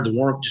too tired to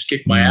warm up, just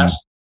kick my ass,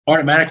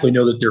 automatically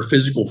know that their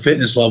physical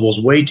fitness level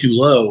is way too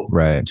low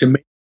to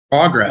make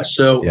progress.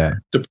 So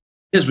the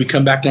is we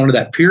come back down to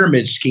that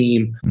pyramid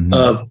scheme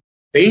of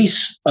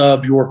base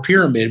of your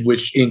pyramid,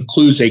 which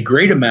includes a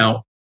great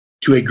amount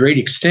to a great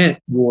extent,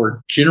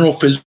 your general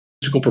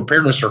physical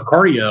preparedness or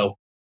cardio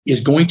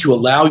is going to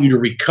allow you to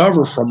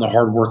recover from the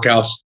hard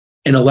workouts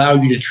and allow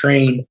you to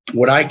train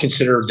what I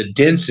consider the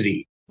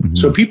density.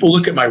 So people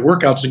look at my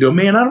workouts and go,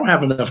 man, I don't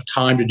have enough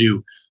time to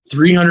do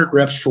 300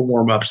 reps for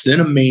warm-ups, then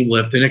a main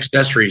lift, then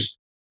accessories.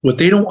 What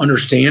they don't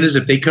understand is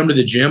if they come to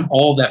the gym,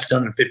 all of that's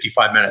done in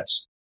 55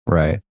 minutes.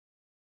 Right.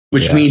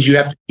 Which means you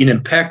have to be in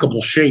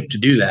impeccable shape to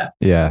do that.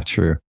 Yeah,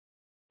 true.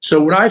 So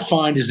what I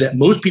find is that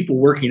most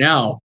people working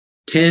out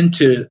tend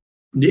to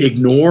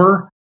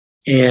ignore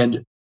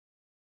and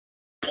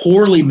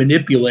poorly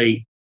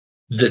manipulate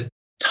the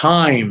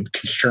time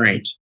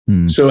constraint.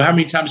 So how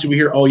many times do we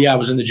hear, I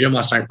was in the gym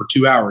last night for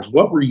 2 hours.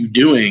 What were you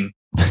doing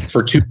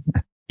for 2?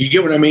 You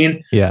get what I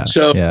mean? Yeah.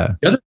 So the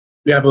other,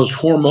 you have those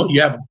hormone,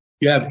 you have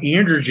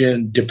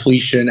androgen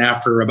depletion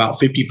after about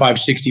 55,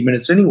 60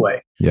 minutes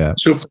anyway. Yeah.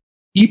 So for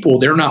people,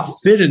 they're not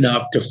fit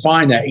enough to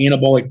find that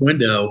anabolic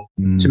window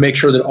to make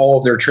sure that all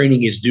of their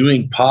training is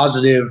doing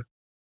positive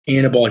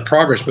anabolic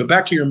progress. But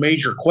back to your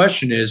major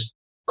question is,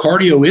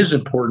 cardio is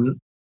important,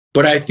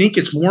 but I think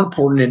it's more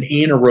important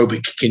in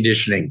anaerobic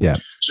conditioning. Yeah.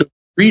 So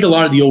read a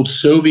lot of the old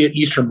Soviet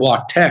Eastern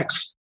Bloc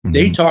texts.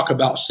 They talk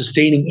about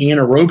sustaining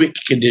anaerobic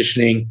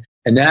conditioning,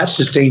 and that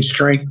sustains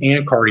strength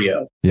and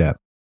cardio. Yeah.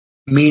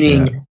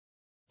 Meaning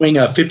doing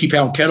a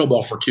 50-pound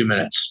kettlebell for 2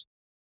 minutes.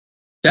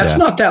 That's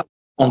not that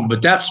long,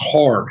 but that's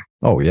hard.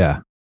 Oh, yeah.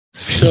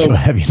 So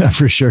heavy enough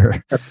for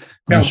sure.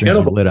 I'm sure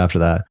lit after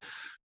that.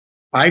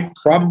 I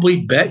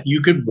probably bet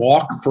you could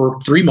walk for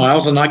 3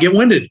 miles and not get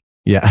winded.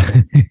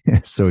 Yeah.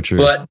 So true.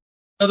 But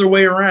other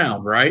way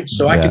around, right?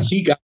 So I can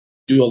see guys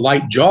do a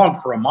light jog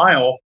for a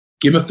mile,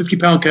 give them a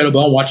 50-pound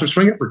kettlebell and watch them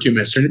swing it for 2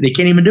 minutes. They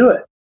can't even do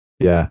it.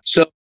 Yeah.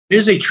 So it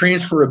is a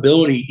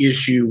transferability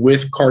issue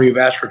with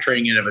cardiovascular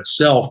training in of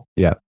itself.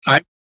 Yeah.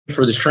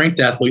 For the strength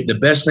athlete, the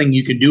best thing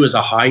you can do is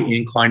a high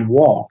incline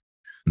walk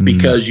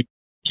because you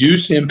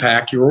reduce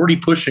impact. You're already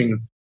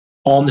pushing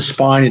on the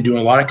spine and doing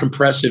a lot of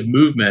compressive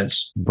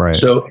movements. Right.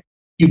 So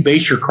you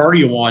base your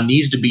cardio on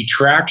needs to be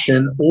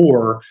traction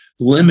or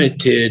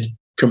limited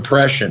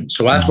compression.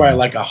 So that's why I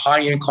like a high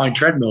incline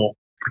treadmill,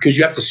 because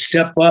you have to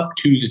step up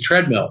to the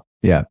treadmill.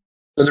 Yeah.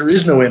 So there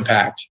is no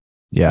impact.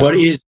 Yeah. But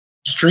it's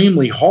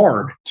extremely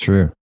hard.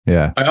 True.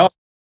 Yeah. I also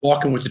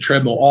walking with the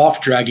treadmill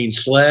off, dragging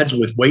sleds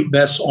with weight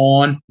vests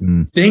on,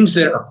 things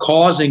that are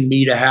causing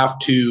me to have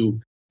to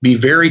be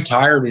very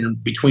tired in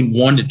between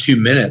 1 to 2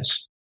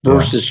 minutes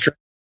versus stretching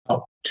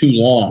out too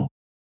long.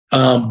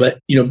 But,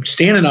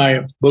 Stan and I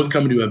have both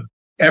come to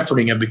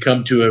have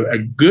become to a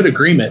good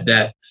agreement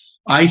that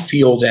I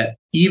feel that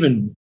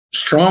even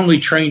strongly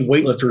trained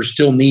weightlifters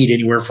still need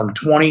anywhere from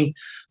 20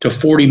 to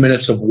 40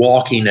 minutes of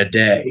walking a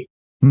day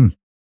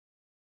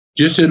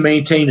just to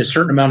maintain a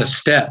certain amount of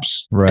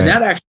steps. Right. And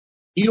that actually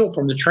heal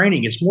from the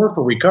training. It's more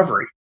for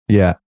recovery.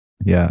 Yeah.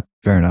 Yeah.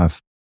 Fair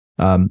enough.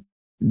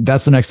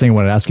 That's the next thing I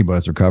wanted to ask you about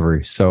is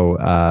recovery. So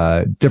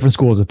different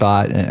schools of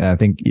thought. And I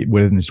think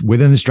within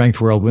the strength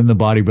world, within the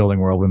bodybuilding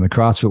world, within the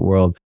CrossFit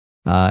world,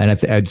 and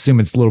I'd assume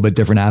it's a little bit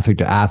different athlete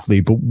to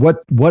athlete, but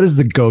what is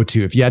the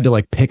go-to if you had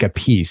to pick a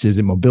piece? Is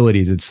it mobility?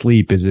 Is it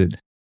sleep? Is it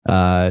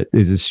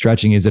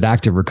stretching? Is it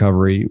active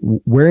recovery?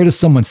 Where does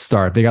someone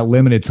start? They got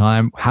limited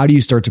time. How do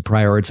you start to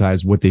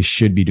prioritize what they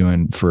should be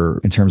doing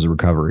in terms of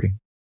recovery?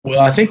 Well,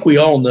 I think we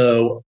all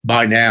know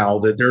by now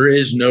that there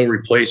is no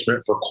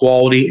replacement for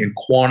quality and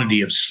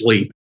quantity of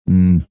sleep.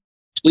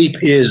 Sleep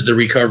is the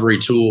recovery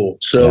tool.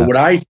 So what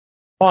I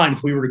find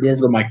if we were to go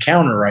over to my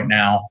counter right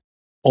now,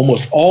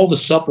 almost all the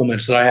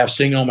supplements that I have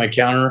sitting on my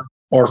counter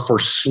are for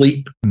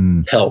sleep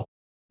help,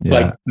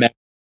 like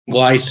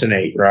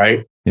glycinate,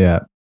 right? Yeah.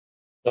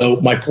 So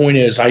my point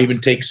is, I even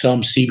take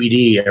some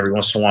CBD every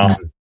once in a while.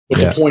 But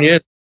the point is,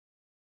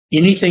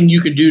 anything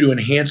you can do to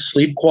enhance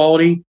sleep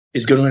quality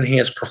is going to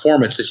enhance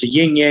performance. It's a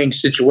yin-yang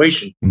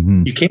situation.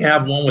 You can't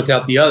have one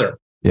without the other.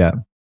 Yeah.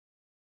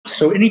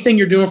 So anything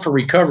you're doing for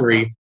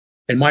recovery,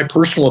 in my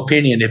personal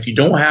opinion, if you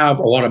don't have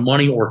a lot of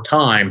money or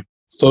time,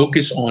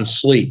 focus on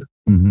sleep.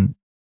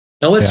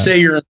 Now, let's say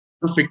you're in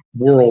a perfect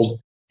world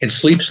and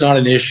sleep's not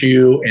an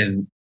issue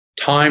and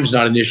time's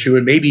not an issue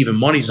and maybe even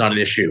money's not an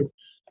issue.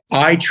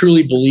 I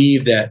truly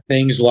believe that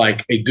things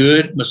like a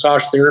good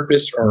massage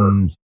therapist are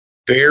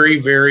very,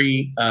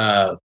 very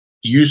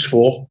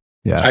useful.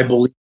 Yeah. I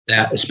believe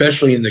that,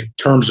 especially in the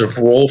terms of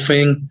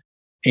rolfing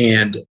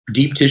and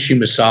deep tissue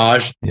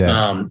massage,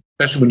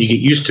 especially when you get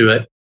used to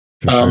it.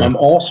 I'm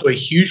also a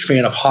huge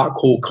fan of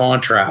hot-cold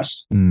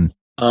contrast.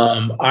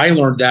 I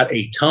learned that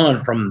a ton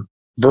from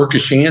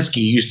Verkhoshansky.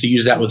 Used to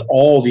use that with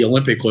all the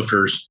Olympic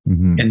lifters,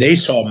 and they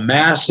saw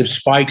massive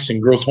spikes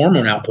in growth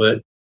hormone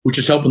output, which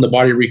is helping the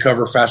body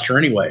recover faster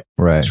anyway.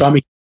 Right. So I'm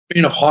a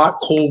fan of hot,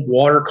 cold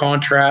water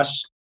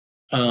contrast.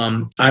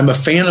 I'm a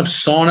fan of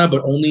sauna,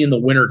 but only in the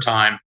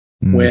wintertime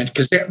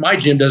because my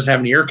gym doesn't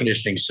have any air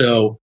conditioning.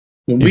 So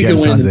when we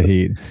go in the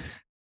heat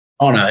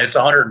sauna, it's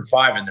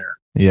 105 in there.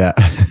 Yeah.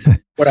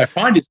 What I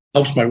find is it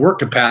helps my work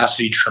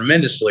capacity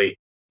tremendously.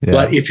 Yeah.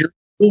 But if you're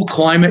in cool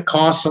climate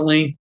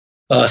constantly,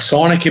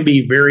 sauna can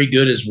be very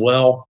good as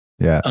well.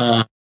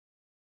 Yeah.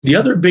 The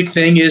other big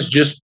thing is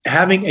just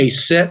having a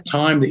set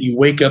time that you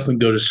wake up and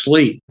go to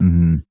sleep.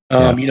 You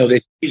know, they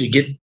need to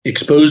get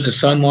exposed to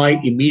sunlight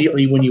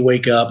immediately when you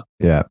wake up.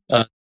 Yeah.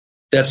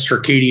 That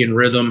circadian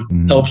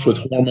rhythm helps with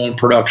hormone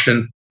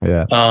production.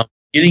 Yeah.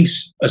 Getting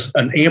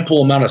an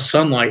ample amount of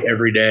sunlight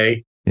every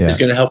day is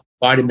going to help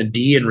vitamin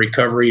D and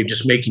recovery and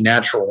just making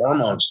natural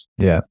hormones.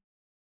 Yeah.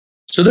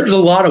 So there's a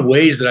lot of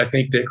ways that I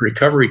think that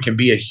recovery can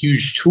be a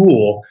huge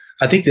tool.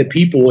 I think that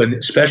people, and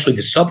especially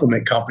the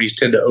supplement companies,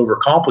 tend to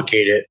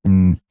overcomplicate it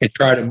and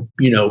try to,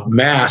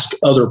 mask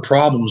other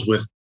problems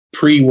with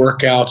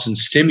pre-workouts and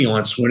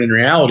stimulants, when in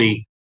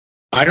reality,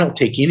 I don't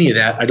take any of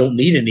that. I don't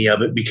need any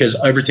of it because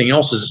everything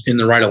else is in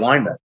the right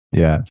alignment.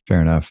 Yeah,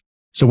 fair enough.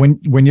 So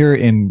when you're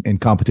in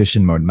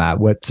competition mode, Matt,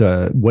 what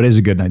is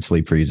a good night's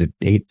sleep for you? Is it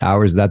 8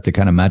 hours? Is that the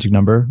kind of magic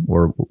number,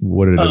 or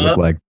what did it look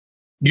like?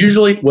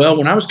 Usually, well,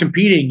 when I was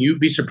competing, you'd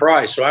be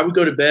surprised. So I would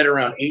go to bed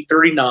around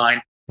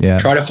 8:39. Yeah.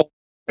 Try to fall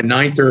at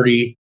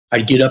 9:30.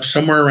 I'd get up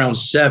somewhere around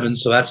 7,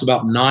 so that's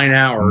about 9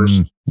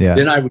 hours. Yeah.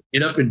 Then I would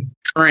get up and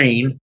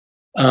train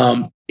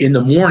in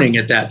the morning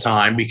at that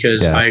time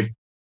because I have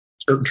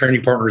certain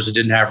training partners that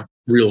didn't have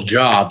real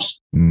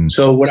jobs.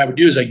 So what I would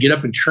do is I'd get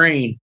up and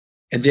train,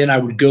 and then I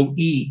would go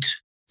eat.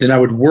 Then I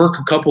would work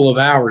a couple of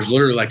hours,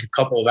 literally like a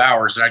couple of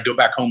hours, and I'd go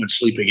back home and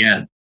sleep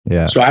again.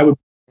 Yeah. So I would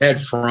bed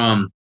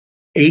from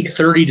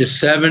 8:30 to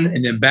 7,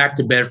 and then back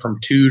to bed from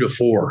 2 to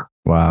 4.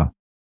 Wow.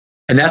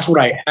 And that's what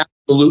I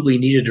absolutely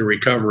needed to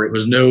recover. It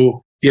was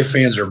no ifs,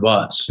 ands, or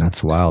buts.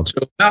 That's wild.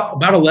 So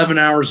about 11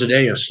 hours a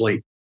day of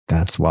sleep.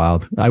 That's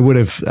wild. I would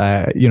have,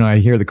 I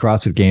hear the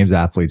CrossFit Games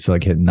athletes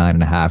like hit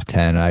 9.5,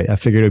 10. I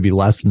figured it would be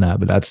less than that,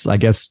 but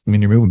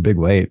you're moving big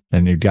weight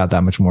and you've got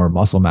that much more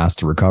muscle mass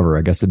to recover.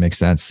 I guess it makes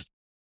sense.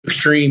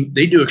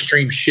 They do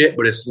extreme shit,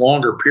 but it's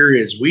longer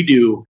periods. We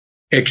do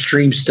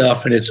extreme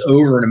stuff and it's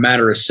over in a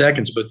matter of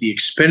seconds, but the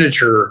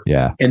expenditure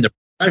and the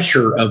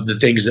pressure of the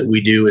things that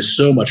we do is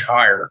so much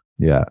higher.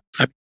 Yeah.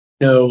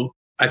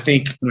 I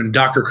think when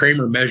Dr.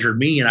 Kramer measured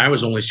me and I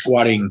was only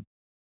squatting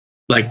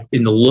like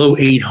in the low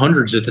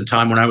 800s at the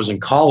time when I was in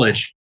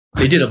college,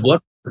 they did a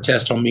blood pressure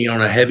test on me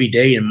on a heavy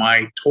day and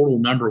my total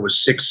number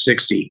was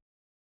 660.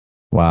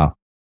 Wow.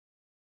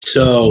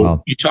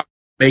 So you talk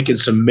about making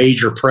some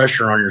major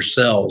pressure on your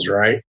cells,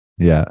 right?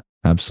 Yeah,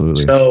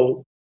 absolutely.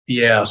 So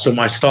so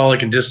my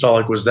stolic and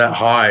dystolic was that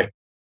high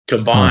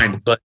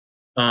combined. But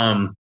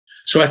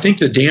so I think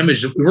the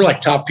damage, we're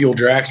like top fuel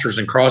dragsters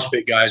and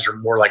CrossFit guys are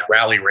more like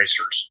rally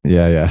racers.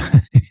 Yeah.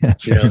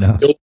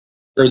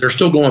 They're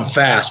still going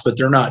fast, but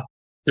they're not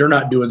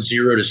doing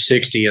 0 to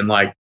 60 in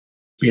like,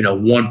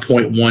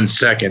 1.1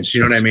 seconds.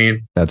 You know what I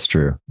mean? That's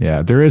true.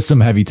 Yeah. There is some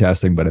heavy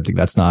testing, but I think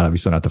that's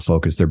obviously not the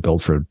focus. They're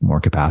built for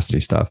more capacity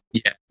stuff.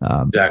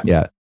 Yeah. Exactly.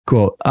 Yeah.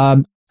 Cool.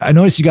 I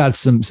noticed you got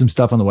some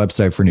stuff on the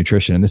website for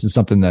nutrition, and this is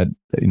something that,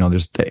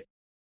 there's the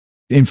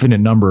infinite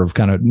number of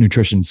kind of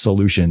nutrition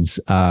solutions.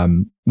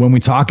 When we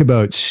talk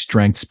about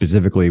strength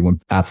specifically, when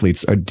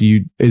athletes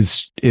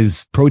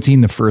is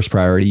protein the first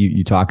priority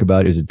you talk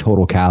about? Is it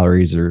total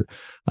calories, or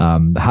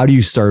how do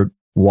you start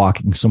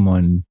walking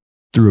someone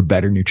through a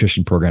better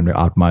nutrition program to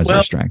optimize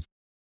their strength?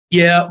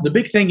 Yeah. The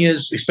big thing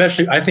is,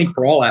 especially I think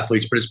for all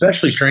athletes, but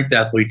especially strength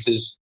athletes,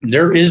 is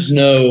there is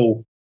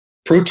no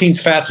proteins,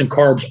 fats, and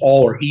carbs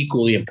all are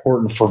equally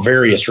important for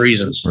various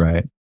reasons.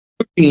 Right.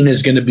 Protein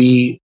is going to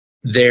be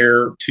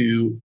there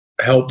to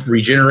help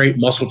regenerate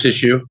muscle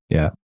tissue.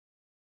 Yeah.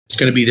 It's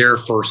going to be there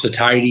for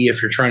satiety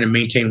if you're trying to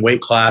maintain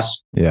weight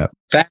class. Yeah.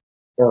 Fat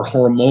are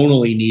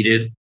hormonally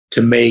needed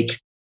to make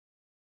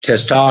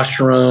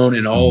testosterone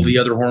and all the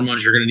other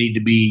hormones you're going to need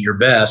to be your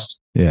best.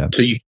 Yeah.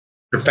 So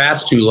your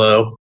fat's too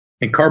low,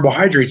 and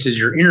carbohydrates is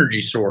your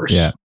energy source.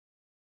 Yeah.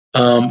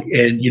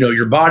 And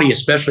your body,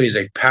 especially as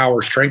a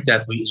power strength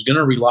athlete, is going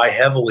to rely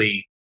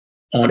heavily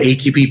on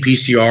ATP,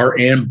 PCR,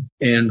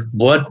 and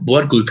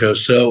blood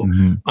glucose. So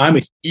I'm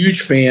a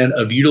huge fan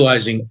of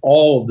utilizing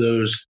all of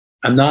those.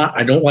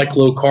 I don't like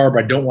low carb,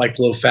 I don't like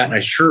low fat, and I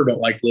sure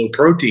don't like low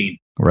protein.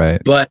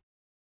 Right. But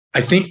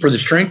I think for the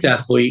strength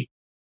athlete,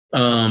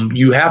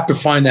 you have to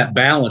find that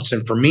balance.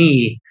 And for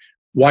me,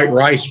 white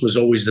rice was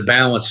always the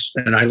balance.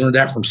 And I learned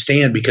that from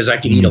Stan because I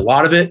could eat a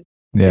lot of it.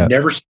 Yeah.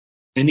 Never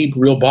any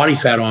real body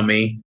fat on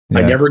me. Yeah.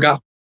 I never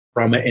got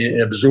from it, and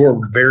it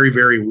absorbed very,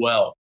 very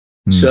well.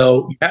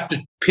 So you have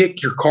to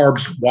pick your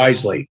carbs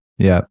wisely.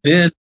 Yeah.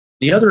 Then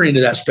the other end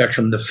of that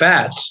spectrum, the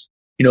fats,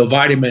 all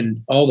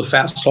the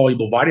fat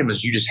soluble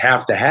vitamins you just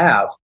have to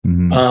have,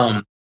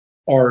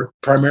 are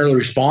primarily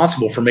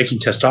responsible for making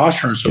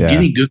testosterone. So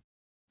getting good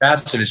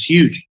fats in is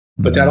huge.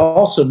 But that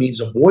also means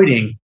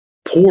avoiding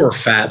poor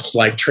fats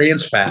like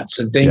trans fats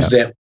and things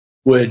that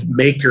would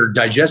make your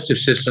digestive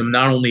system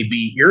not only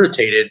be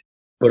irritated,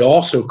 but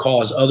also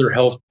cause other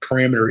health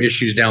parameter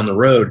issues down the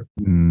road.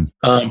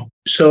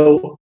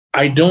 So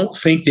I don't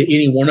think that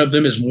any one of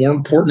them is more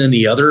important than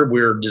the other.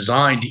 We're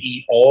designed to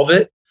eat all of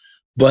it.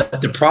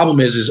 But the problem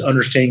is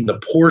understanding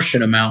the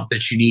portion amount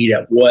that you need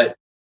at what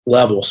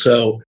level.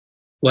 So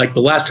like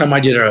the last time I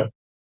did a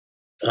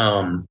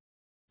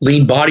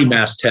lean body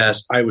mass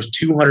test, I was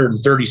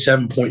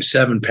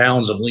 237.7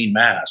 pounds of lean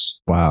mass.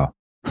 Wow.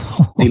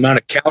 The amount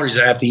of calories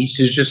I have to eat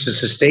is just to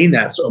sustain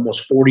that. So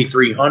almost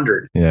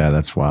 4,300. Yeah,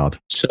 that's wild.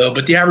 So,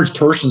 but the average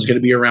person is going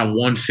to be around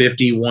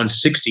 150,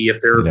 160 if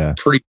they're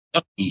pretty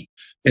lucky.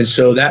 And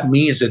so that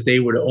means that they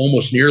would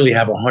almost nearly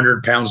have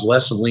 100 pounds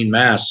less of lean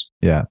mass.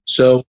 Yeah.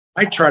 So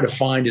I try to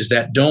find is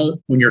that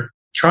when you're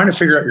trying to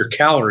figure out your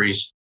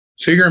calories,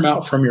 figure them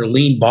out from your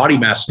lean body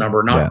mass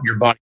number, not your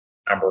body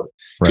number,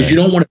 because you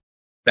don't want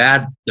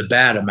the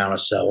bad amount of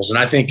cells. And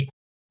I think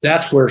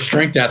that's where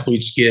strength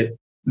athletes get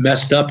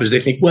messed up is they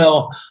think,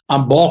 well,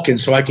 I'm bulking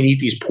so I can eat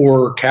these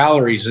poor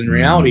calories. In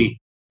reality,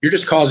 you're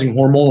just causing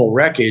hormonal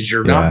wreckage.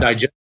 You're not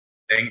digesting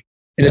anything,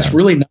 and it's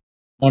really not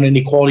on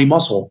any quality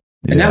muscle.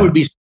 And that would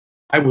be,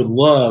 I would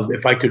love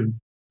if I could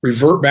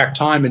revert back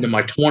time into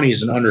my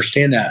 20s and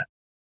understand that.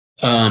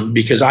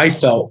 Because I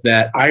felt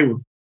that I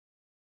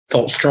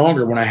felt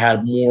stronger when I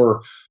had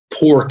more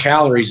poor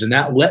calories, and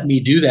that let me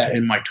do that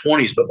in my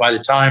 20s. But by the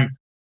time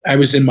I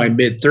was in my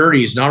mid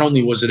 30s, not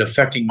only was it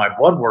affecting my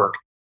blood work,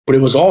 but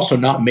it was also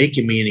not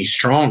making me any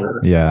stronger.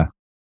 Yeah.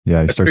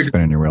 Yeah. You start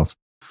spinning your wheels.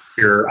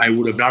 I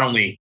would have not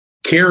only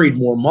carried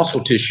more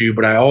muscle tissue,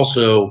 but I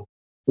also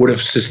would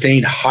have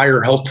sustained higher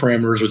health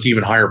parameters with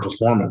even higher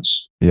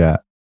performance. Yeah.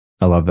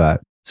 I love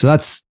that. So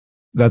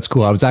that's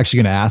cool. I was actually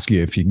going to ask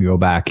you if you can go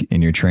back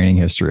in your training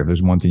history, if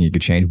there's one thing you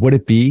could change, would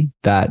it be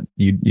that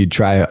you'd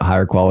try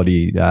higher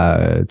quality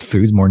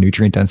foods, more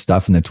nutrient dense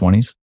stuff in the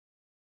 20s?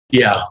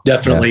 Yeah,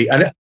 definitely.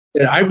 Yeah.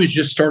 I was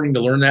just starting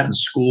to learn that in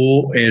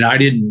school, and I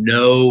didn't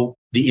know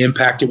the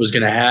impact it was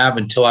going to have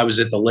until I was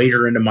at the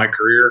later end of my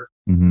career.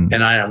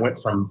 And I went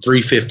from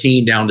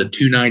 315 down to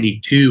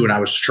 292, and I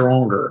was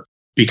stronger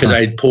because I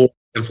had pulled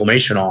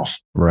inflammation off.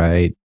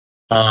 Right.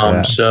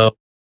 So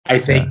I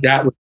think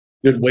that was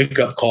a good wake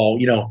up call.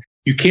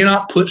 You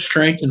cannot put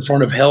strength in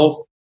front of health,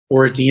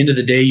 or at the end of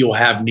the day, you'll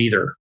have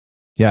neither.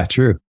 Yeah,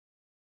 true.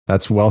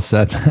 That's well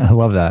said. I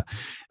love that.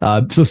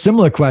 So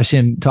similar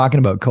question, talking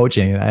about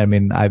coaching. I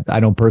mean, I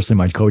don't personally,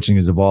 my coaching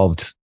has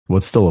evolved. Well,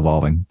 it's still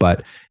evolving,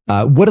 but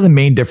what are the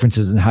main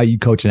differences in how you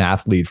coach an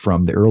athlete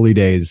from the early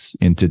days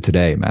into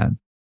today, man?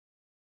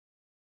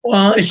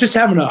 Well, it's just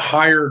having a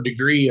higher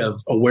degree of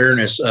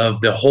awareness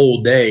of the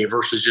whole day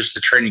versus just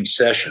the training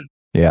session.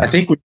 Yeah. I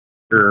think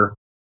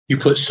you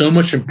put so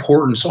much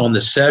importance on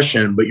the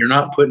session, but you're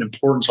not putting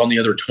importance on the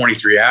other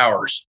 23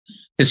 hours.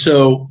 And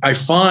so I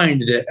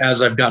find that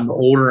as I've gotten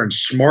older and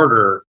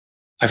smarter,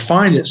 I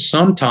find that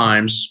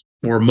sometimes,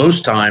 or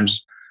most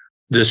times,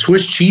 the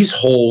Swiss cheese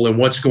hole in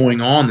what's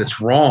going on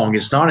that's wrong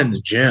is not in the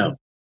gym.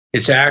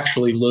 It's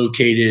actually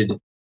located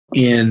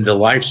in the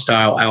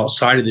lifestyle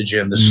outside of the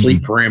gym, the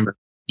sleep parameters,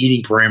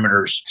 eating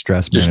parameters,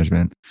 stress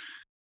management.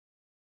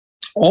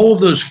 All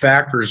of those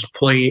factors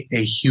play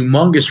a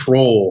humongous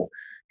role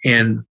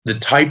in the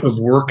type of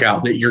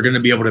workout that you're going to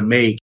be able to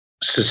make,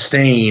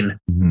 sustain,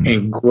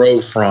 and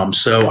grow from.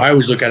 So I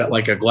always look at it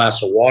like a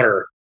glass of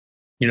water.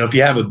 If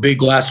you have a big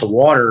glass of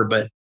water,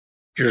 but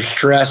your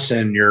stress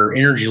and your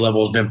energy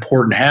level has been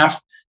poured in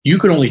half, you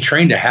can only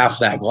train to half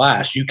that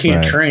glass. You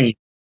can't train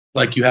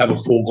like you have a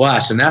full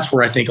glass. And that's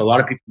where I think a lot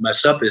of people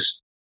mess up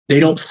is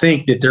they don't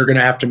think that they're going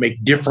to have to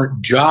make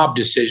different job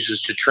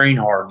decisions to train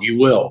hard. You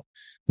will.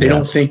 They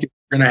don't think that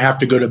you're going to have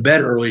to go to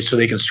bed early so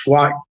they can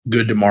squat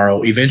good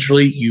tomorrow.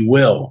 Eventually you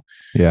will.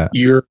 Yeah.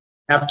 You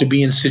have to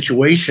be in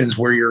situations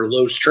where you're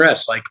low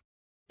stress. Like,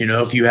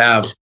 if you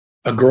have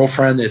a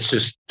girlfriend that's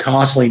just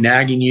constantly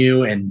nagging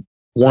you and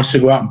wants to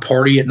go out and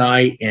party at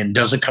night and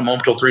doesn't come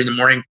home till 3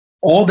 a.m,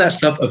 all that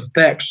stuff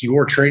affects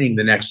your training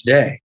the next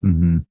day.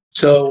 Mm-hmm.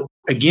 So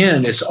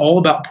again, it's all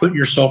about putting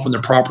yourself in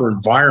the proper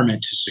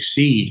environment to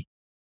succeed.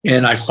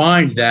 And I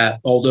find that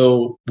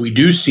although we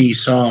do see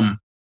some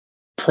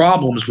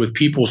problems with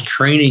people's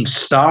training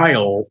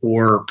style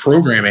or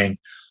programming,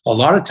 a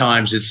lot of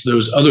times it's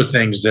those other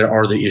things that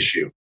are the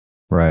issue.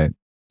 Right.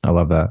 I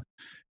love that.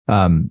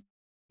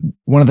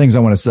 One of the things I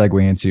want to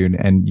segue into,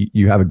 and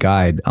you have a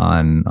guide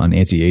on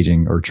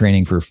anti-aging or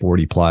training for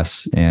 40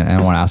 plus, and I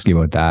want to ask you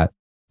about that.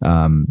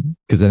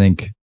 Because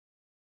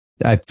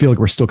I feel like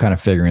we're still kind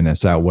of figuring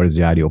this out. What is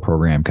the ideal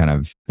program kind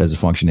of as a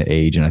function of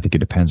age? And I think it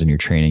depends on your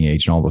training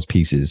age and all those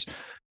pieces.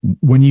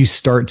 When you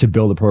start to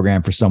build a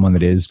program for someone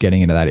that is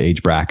getting into that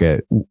age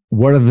bracket,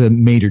 what are the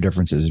major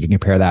differences if you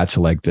compare that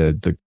to like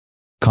the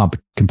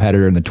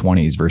competitor in the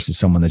 20s versus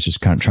someone that's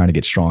just kind of trying to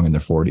get strong in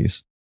their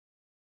 40s?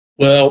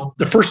 Well,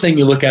 the first thing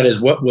you look at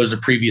is what was the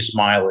previous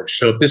mileage.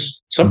 So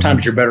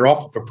sometimes you're better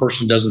off if a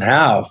person doesn't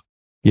have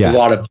a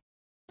lot of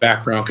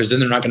background, because then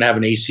they're not going to have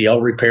an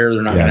ACL repair.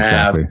 They're not going to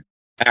have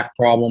back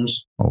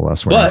problems.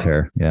 Less wear and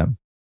tear. Yeah.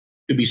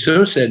 To be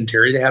so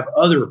sedentary, they have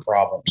other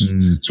problems.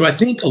 So I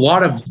think a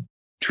lot of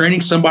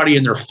training somebody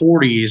in their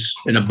 40s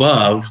and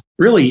above,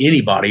 really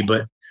anybody,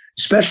 but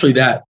especially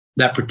that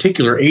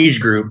particular age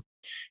group,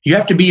 you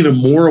have to be even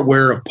more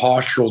aware of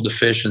postural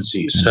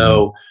deficiencies.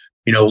 So,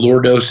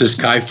 lordosis,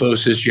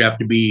 kyphosis, you have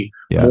to be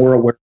more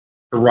aware of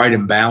the right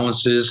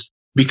imbalances,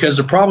 because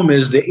the problem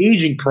is the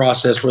aging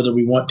process, whether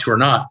we want to or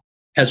not,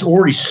 has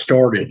already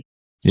started.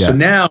 So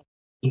now what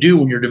you do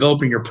when you're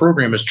developing your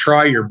program is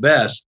try your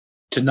best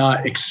to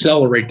not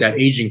accelerate that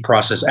aging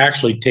process,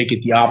 actually take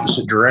it the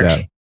opposite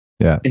direction.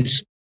 And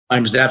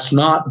sometimes that's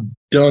not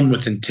done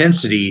with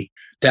intensity,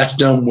 that's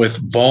done with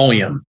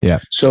volume.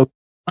 So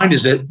find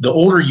is that the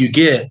older you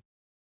get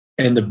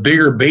and the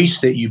bigger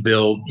base that you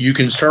build, you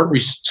can start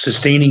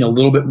sustaining a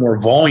little bit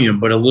more volume,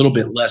 but a little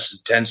bit less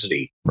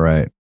intensity.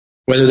 Right.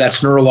 Whether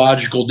that's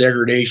neurological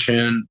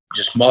degradation,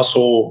 just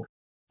muscle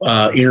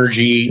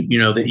energy,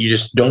 that you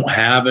just don't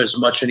have as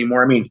much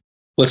anymore. I mean,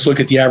 let's look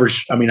at the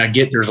average. I mean, I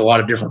get there's a lot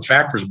of different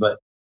factors, but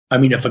I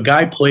mean, if a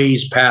guy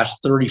plays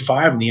past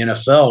 35 in the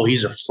NFL,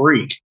 he's a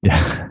freak.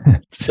 Yeah.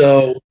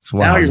 So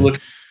now you're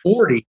looking at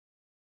 40.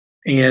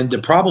 And the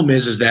problem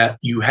is that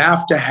you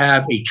have to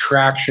have a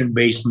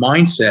traction-based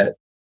mindset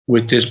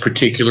with this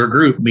particular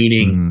group,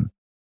 meaning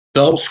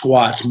belt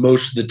squats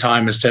most of the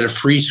time instead of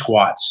free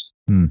squats,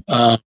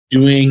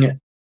 doing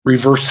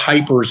reverse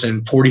hypers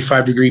and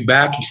 45-degree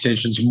back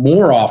extensions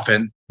more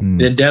often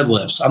than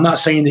deadlifts. I'm not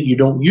saying that you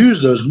don't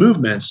use those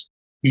movements.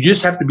 You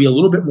just have to be a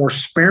little bit more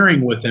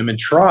sparing with them and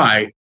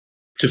try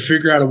to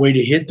figure out a way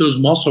to hit those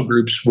muscle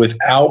groups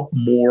without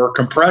more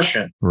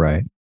compression.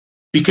 Right.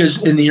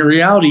 Because in the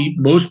reality,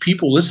 most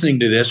people listening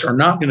to this are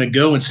not going to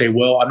go and say,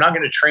 well, I'm not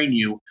going to train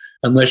you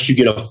unless you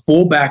get a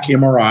full back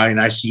MRI and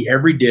I see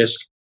every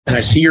disc and I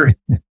see you're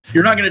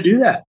not going to do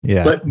that.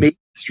 But maybe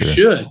you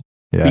should,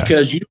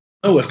 because you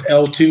don't know if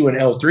L2 and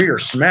L3 are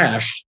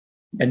smashed.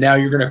 And now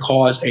you're going to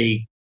cause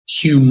a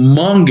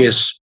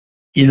humongous,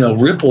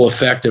 ripple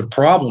effect of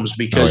problems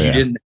because you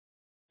didn't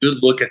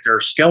good look at their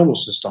skeletal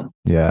system.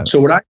 So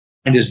what I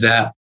find is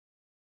that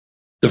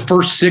the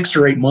first 6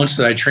 or 8 months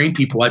that I train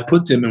people, I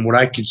put them in what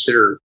I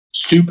consider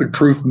stupid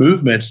proof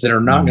movements that are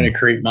not going to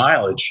create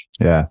mileage.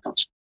 A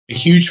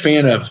huge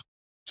fan of,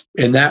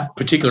 in that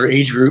particular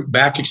age group,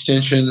 back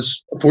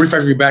extensions,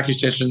 45-degree back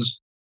extensions,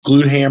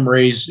 glute ham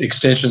raise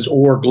extensions,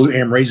 or glute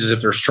ham raises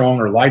if they're strong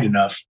or light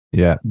enough.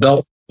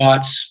 Belt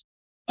squats,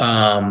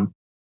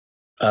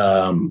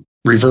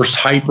 reverse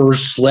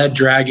hypers, sled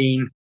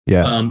dragging.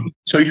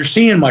 So you're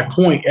seeing my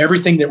point.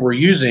 Everything that we're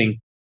using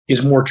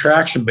is more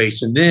traction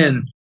based. And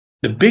then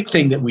the big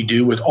thing that we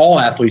do with all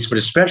athletes, but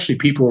especially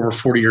people over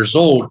 40 years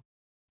old,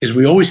 is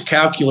we always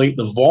calculate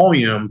the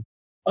volume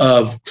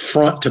of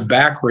front to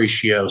back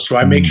ratio. So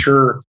I make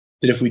sure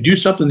that if we do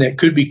something that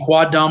could be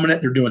quad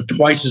dominant, they're doing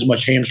twice as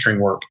much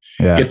hamstring work.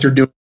 If they're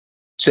doing,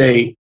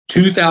 say,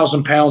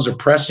 2,000 pounds of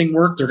pressing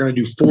work, they're going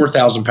to do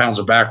 4,000 pounds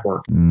of back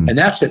work. And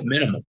that's at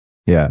minimum.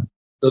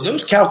 So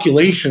those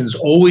calculations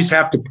always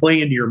have to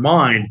play into your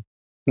mind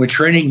when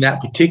training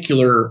that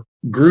particular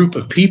group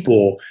of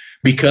people,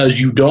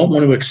 because you don't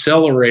want to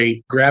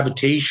accelerate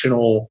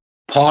gravitational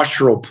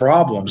postural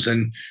problems.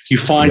 And you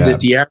find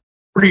that the average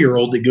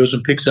 40-year-old that goes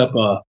and picks up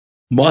a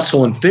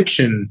Muscle and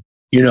Fiction,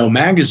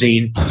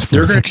 magazine,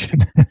 they're going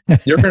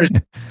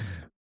to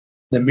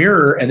the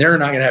mirror, and they're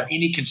not going to have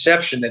any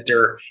conception that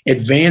they're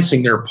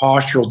advancing their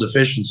postural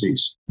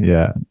deficiencies.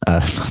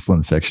 Muscle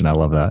and Fiction, I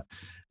love that.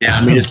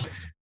 I mean, it's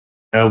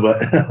but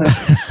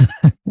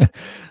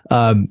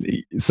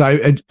so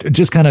I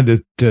just kind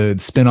of to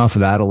spin off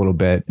of that a little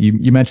bit,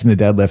 you mentioned the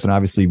deadlift, and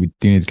obviously we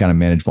do need to kind of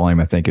manage volume,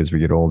 I think, as we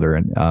get older.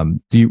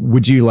 And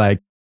would you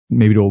like,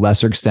 maybe to a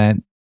lesser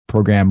extent,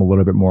 program a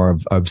little bit more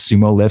of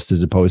sumo lifts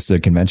as opposed to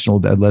conventional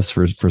deadlifts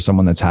for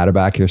someone that's had a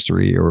back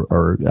history,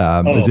 or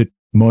is it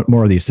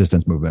more of the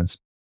assistance movements?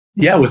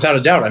 Without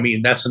a doubt. I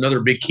mean, that's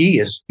another big key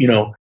is,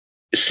 sumo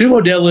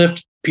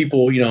deadlift,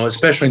 people,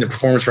 especially in the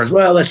performance runs,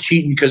 well, that's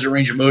cheating because of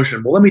range of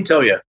motion. But let me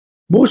tell you,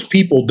 most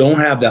people don't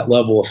have that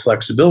level of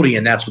flexibility,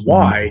 and that's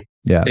why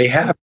they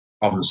have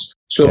problems.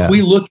 So if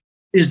we look,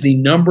 is the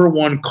number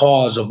one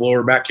cause of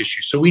lower back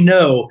issues. So we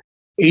know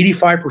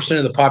 85%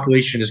 of the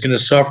population is going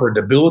to suffer a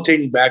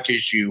debilitating back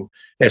issue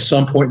at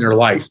some point in their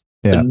life.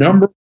 The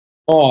number one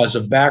cause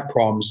of back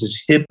problems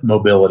is hip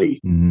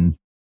mobility.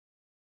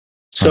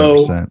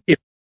 So if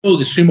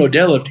the sumo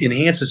deadlift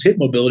enhances hip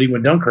mobility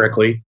when done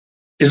correctly,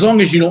 as long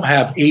as you don't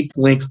have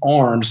ape-length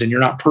arms and you're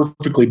not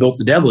perfectly built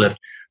to deadlift,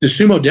 the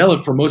sumo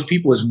deadlift for most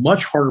people is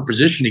much harder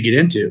position to get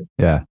into.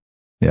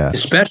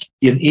 Especially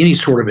in any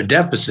sort of a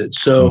deficit.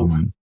 So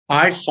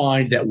I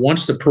find that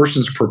once the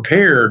person's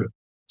prepared,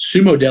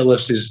 sumo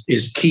deadlifts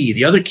is key.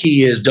 The other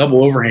key is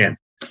double overhand.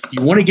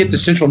 You want to get the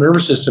central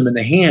nervous system in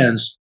the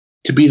hands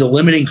to be the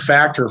limiting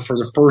factor for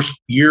the first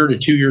year to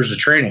 2 years of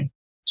training.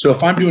 So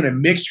if I'm doing a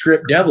mixed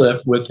grip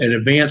deadlift with an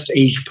advanced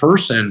age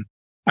person,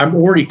 I'm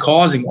already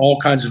causing all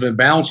kinds of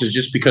imbalances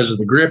just because of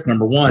the grip,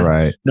 number one.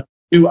 Number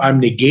two,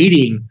 I'm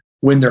negating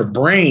when their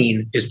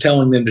brain is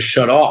telling them to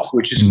shut off,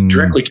 which is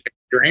directly connected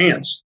to your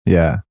hands.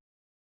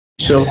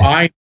 So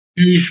I'm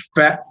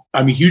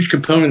a huge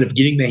component of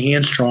getting the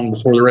hands strong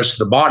before the rest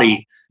of the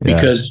body,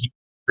 because you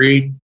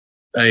create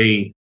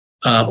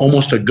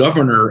almost a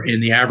governor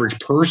in the average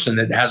person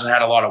that hasn't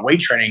had a lot of weight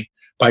training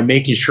by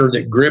making sure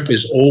that grip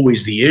is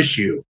always the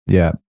issue.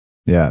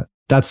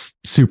 That's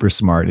super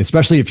smart,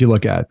 especially if you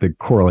look at the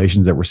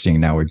correlations that we're seeing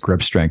now with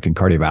grip strength and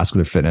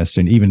cardiovascular fitness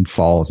and even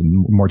falls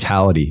and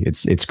mortality.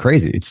 It's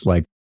crazy. It's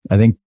like, I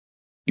think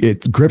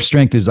grip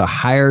strength is a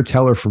higher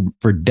teller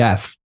for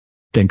death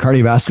than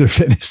cardiovascular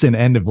fitness and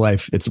end of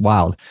life. It's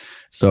wild.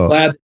 So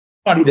glad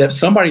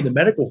somebody in the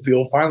medical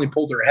field finally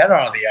pulled their head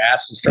out of the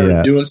ass and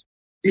started doing some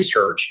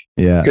research.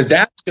 Because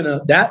that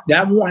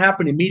won't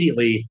happen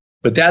immediately,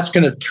 but that's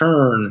gonna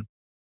turn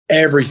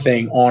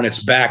everything on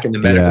its back in the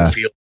medical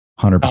field.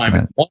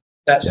 100%.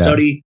 That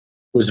study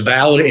was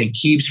valid and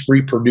keeps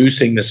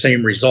reproducing the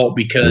same result,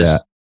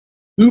 because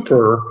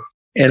Cooper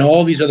and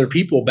all these other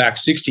people back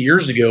 60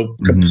 years ago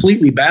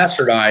completely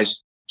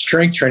bastardized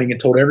strength training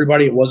and told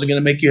everybody it wasn't going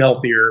to make you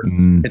healthier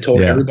and told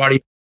everybody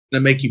it was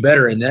going to make you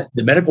better. And that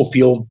the medical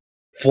field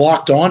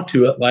flocked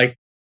onto it like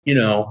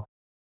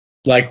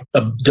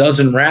a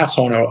dozen rats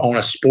on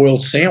a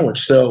spoiled sandwich.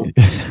 So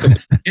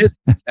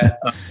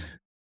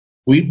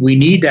we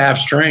need to have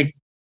strength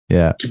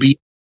to be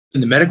in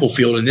the medical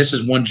field, and this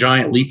is one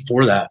giant leap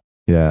for that.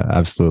 Yeah,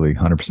 absolutely,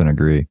 100%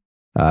 agree.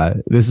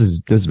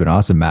 This has been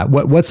awesome, Matt.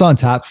 What's on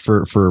tap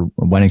for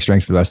Wenning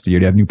Strength for the rest of the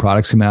year? Do you have new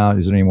products come out?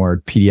 Is there any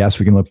more PDFs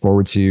we can look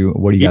forward to?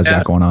 What do you guys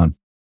got going on?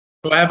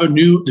 So I have the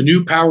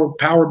new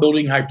power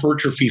building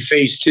hypertrophy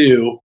phase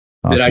 2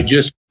 that I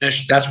just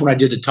finished. That's when I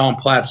did the Tom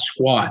Platz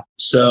squat.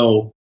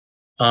 So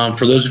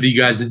for those of you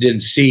guys that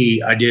didn't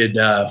see, I did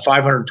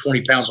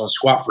 520 pounds on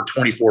squat for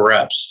 24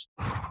 reps.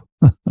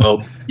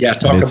 So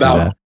talk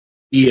about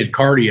and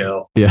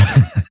cardio.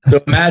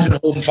 So imagine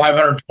holding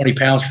 520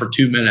 pounds for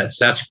 2 minutes.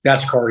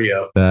 That's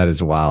cardio. That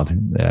is wild.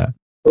 Yeah.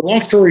 But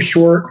long story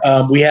short,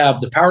 we have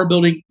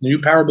the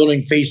new power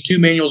building phase 2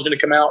 manual is going to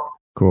come out.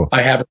 Cool.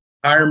 I have a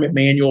retirement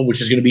manual,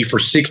 which is going to be for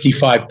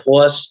 65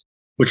 plus,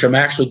 which I'm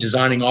actually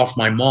designing off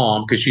my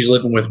mom because she's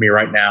living with me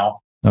right now.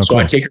 So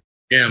I take her to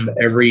the gym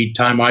every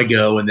time I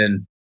go, and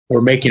then we're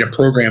making a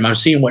program. I'm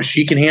seeing what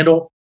she can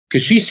handle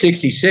because she's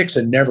 66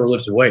 and never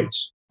lifted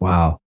weights.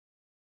 Wow.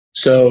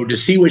 So to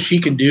see what she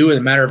can do in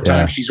a matter of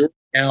time, she's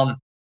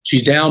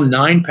down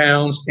 9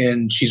 pounds,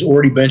 and she's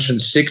already benching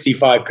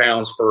 65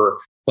 pounds for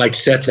like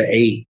sets of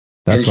 8.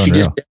 That's and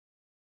unreal. She just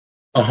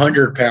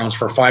 100 pounds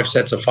for 5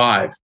 sets of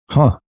 5.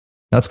 Huh.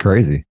 That's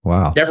crazy.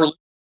 Wow. Never lifted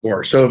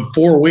before. So in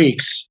 4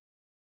 weeks,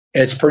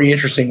 it's pretty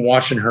interesting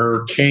watching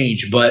her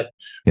change, but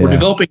we're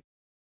developing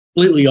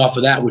completely off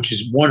of that, which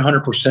is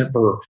 100%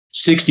 for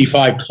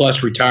 65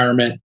 plus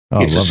retirement. Oh,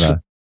 I love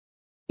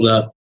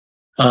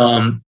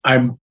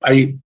that.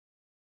 I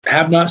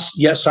have not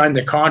yet signed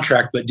the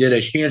contract, but did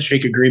a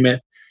handshake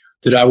agreement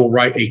that I will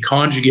write a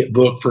conjugate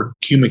book for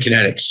human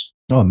kinetics.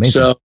 Oh, amazing.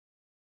 So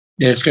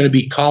it's going to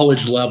be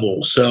college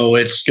level. So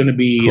it's going to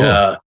be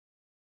a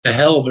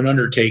hell of an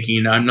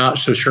undertaking. I'm not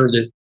so sure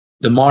that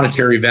the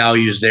monetary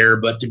value is there,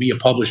 but to be a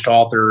published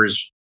author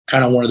is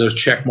kind of one of those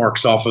check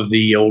marks off of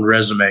the old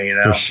resume, you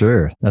know? For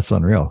sure. That's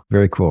unreal.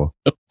 Very cool.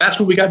 So that's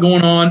what we got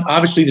going on.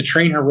 Obviously, the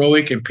Train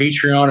Heroic and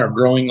Patreon are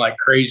growing like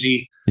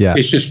crazy. Yeah.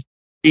 It's just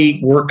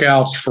 8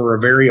 workouts for a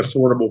very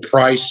affordable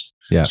price.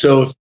 Yeah.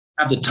 So if you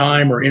have the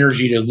time or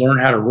energy to learn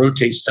how to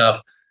rotate stuff,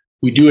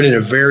 we do it in a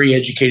very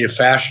educated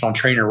fashion on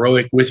Train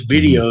Heroic with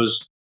videos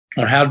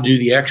on how to do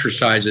the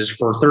exercises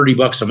for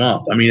 $30 a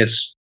month. I mean,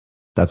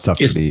 that's tough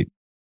to beat.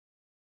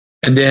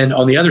 And then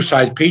on the other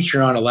side,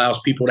 Patreon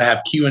allows people to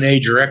have Q&A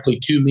directly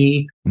to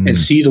me and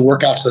see the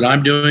workouts that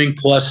I'm doing,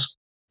 plus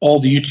all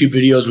the YouTube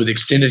videos with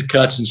extended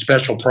cuts and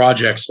special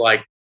projects.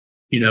 Like,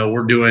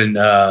 we're doing,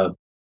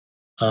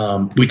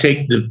 we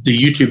take the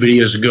YouTube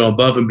videos and go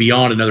above and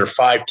beyond another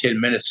 5-10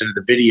 minutes into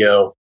the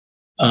video.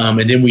 And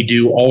then we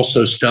do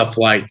also stuff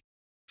like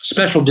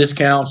special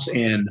discounts,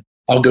 and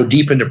I'll go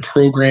deep into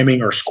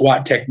programming or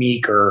squat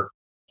technique or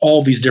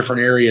all these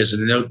different areas.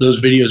 And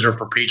those videos are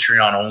for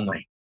Patreon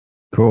only.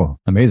 Cool.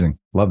 Amazing.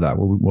 Love that.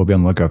 We'll be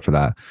on the lookout for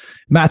that.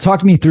 Matt,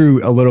 talk me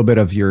through a little bit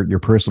of your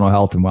personal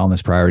health and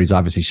wellness priorities.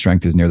 Obviously,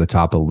 strength is near the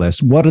top of the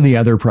list. What are the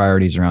other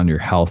priorities around your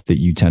health that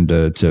you tend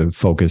to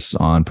focus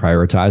on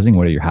prioritizing?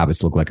 What do your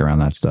habits look like around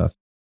that stuff?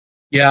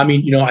 Yeah, I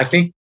mean, I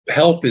think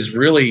health is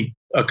really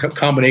a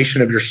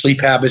combination of your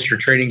sleep habits, your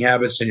training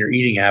habits, and your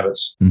eating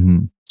habits.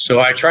 Mm-hmm.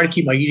 So I try to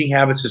keep my eating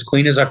habits as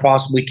clean as I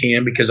possibly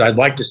can because I'd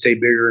like to stay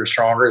bigger and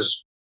stronger.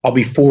 I'll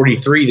be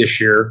 43 this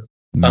year.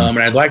 And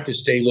I'd like to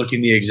stay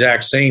looking the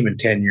exact same in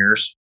 10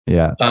 years.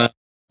 Yeah. But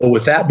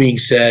with that being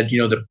said,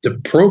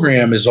 the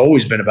program has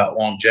always been about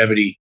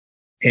longevity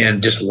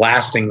and just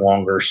lasting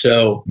longer.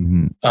 So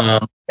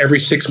every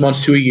 6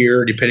 months to a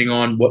year, depending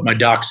on what my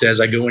doc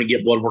says, I go in and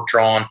get blood work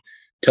drawn,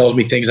 tells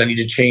me things I need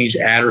to change,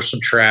 add or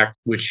subtract,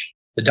 which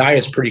the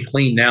diet's pretty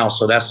clean now.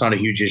 So that's not a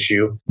huge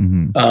issue.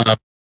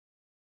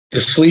 The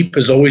sleep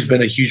has always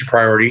been a huge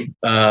priority.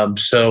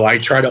 So I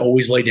try to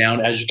always lay down.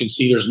 As you can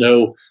see, there's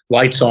no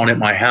lights on at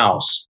my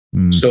house.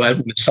 So when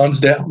the sun's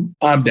down,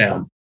 I'm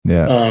down.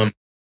 Yeah.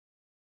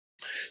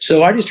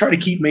 So I just try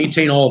to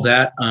maintain all of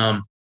that.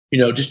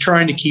 Just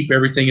trying to keep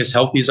everything as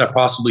healthy as I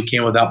possibly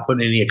can without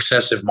putting any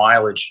excessive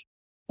mileage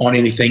on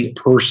anything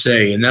per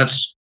se. And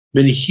that's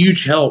been a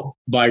huge help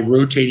by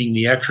rotating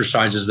the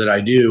exercises that I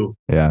do.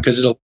 Yeah. Because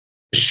it'll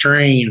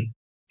strain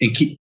and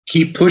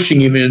keep pushing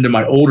even into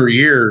my older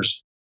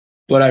years.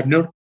 But I've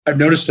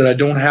noticed that I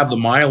don't have the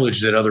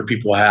mileage that other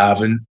people have.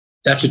 And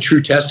that's a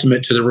true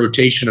testament to the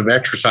rotation of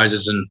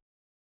exercises. And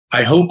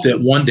I hope that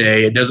one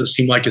day, it doesn't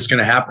seem like it's going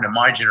to happen in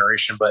my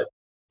generation, but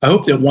I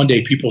hope that one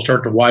day people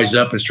start to wise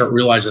up and start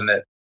realizing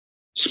that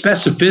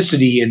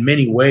specificity in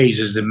many ways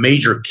is the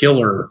major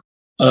killer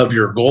of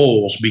your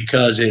goals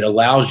because it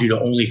allows you to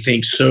only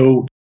think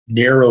so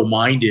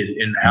narrow-minded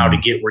in how to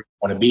get where you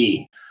want to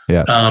be.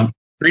 Yeah.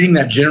 Creating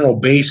that general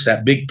base,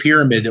 that big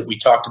pyramid that we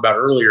talked about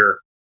earlier,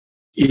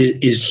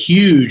 is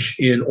huge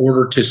in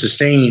order to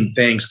sustain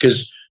things.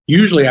 Because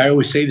usually, I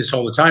always say this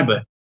all the time,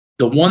 but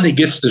the one that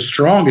gets the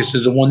strongest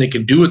is the one that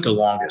can do it the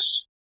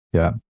longest.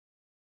 Yeah.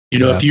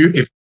 If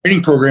the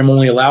training program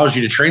only allows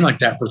you to train like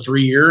that for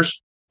 3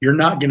 years, you're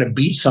not going to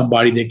beat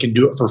somebody that can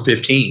do it for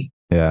 15.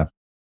 Yeah.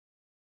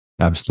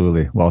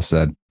 Absolutely. Well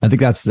said. I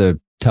think that's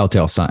the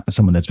telltale sign of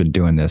someone that's been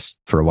doing this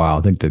for a while.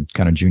 I think the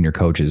kind of junior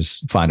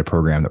coaches find a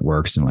program that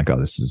works and like, oh,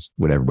 this is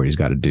what everybody's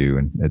got to do.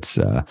 And it's,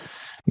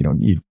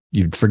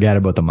 you forget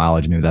about the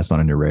mileage. Maybe that's not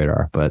on your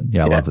radar, but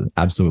I love it.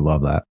 Absolutely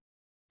love that.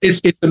 It's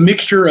a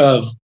mixture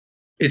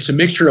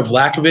of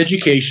lack of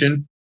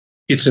education.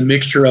 It's a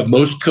mixture of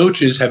most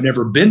coaches have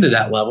never been to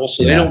that level,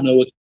 so they don't know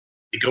what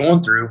they're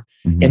going through.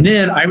 And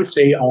then I would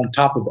say on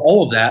top of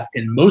all of that,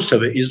 and most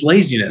of it is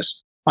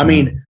laziness. I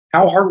mean,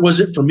 how hard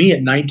was it for me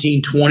at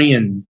 19, 20,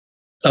 and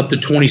up to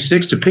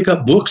 26 to pick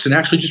up books and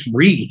actually just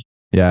read?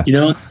 Yeah.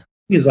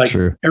 It's like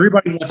True.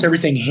 Everybody wants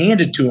everything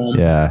handed to them.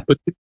 Yeah. But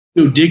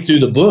go dig through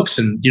the books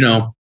and,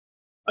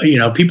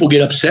 people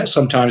get upset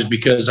sometimes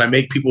because I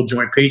make people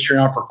join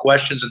Patreon for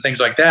questions and things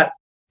like that.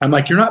 I'm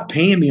like, you're not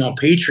paying me on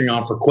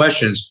Patreon for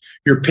questions.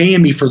 You're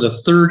paying me for the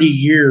 30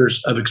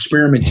 years of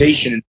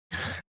experimentation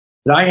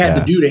that I had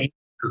to do to answer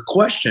your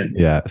question.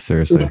 Yeah,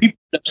 seriously. So if people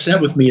get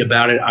upset with me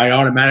about it, I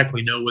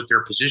automatically know what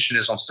their position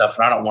is on stuff,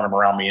 and I don't want them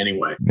around me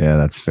anyway. Yeah,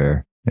 that's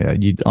fair. Yeah,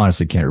 you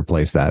honestly can't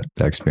replace that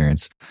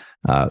experience.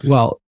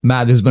 Well,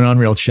 Matt, this has been an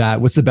unreal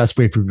chat. What's the best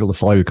way for people to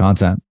follow your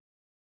content?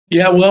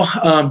 Yeah, well,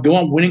 go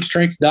on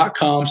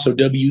winningstrength.com. So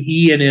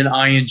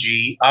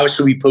WENNING.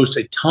 Obviously, we post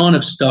a ton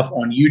of stuff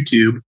on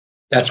YouTube.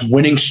 That's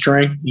Winning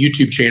Strength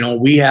YouTube channel.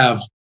 We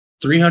have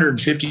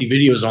 350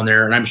 videos on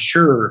there. And I'm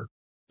sure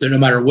that no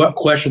matter what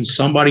questions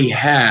somebody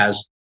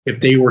has, if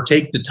they were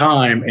take the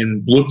time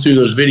and look through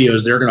those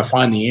videos, they're going to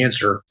find the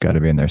answer. Got to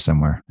be in there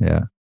somewhere.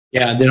 Yeah.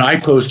 Yeah. Then I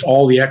post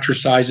all the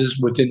exercises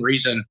within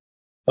reason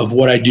of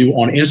what I do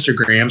on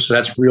Instagram. So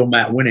that's Real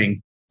Matt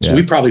Winning. So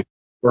we probably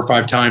 4 or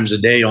 5 times a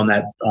day on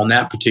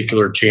that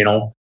particular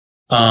channel.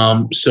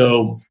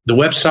 So the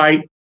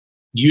website,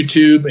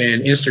 YouTube,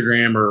 and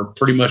Instagram are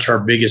pretty much our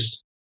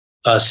biggest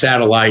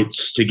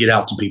satellites to get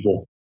out to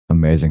people.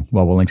 Amazing.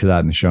 Well, we'll link to that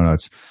in the show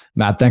notes.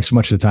 Matt, thanks so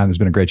much for the time. It's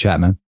been a great chat,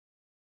 man.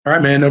 All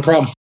right, man. No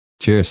problem.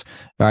 Cheers.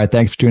 All right.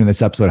 Thanks for tuning in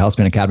this episode of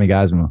Healthspan Academy,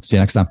 guys, and we'll see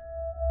you next time.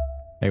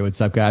 Hey, what's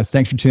up, guys?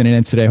 Thanks for tuning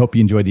in today. Hope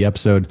you enjoyed the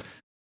episode.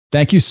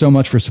 Thank you so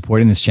much for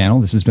supporting this channel.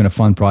 This has been a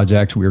fun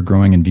project. We're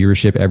growing in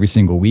viewership every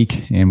single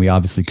week, and we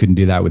obviously couldn't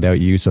do that without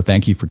you. So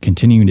thank you for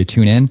continuing to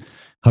tune in.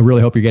 I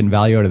really hope you're getting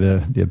value out of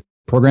the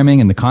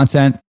programming and the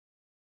content.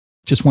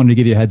 Just wanted to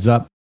give you a heads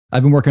up.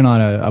 I've been working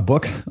on a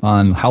book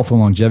on health and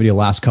longevity the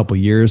last couple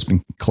of years,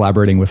 been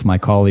collaborating with my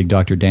colleague,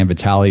 Dr. Dan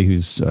Vitale,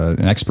 who's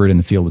an expert in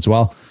the field as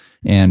well.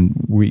 And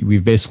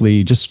we've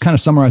basically just kind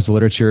of summarized the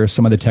literature,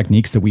 some of the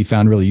techniques that we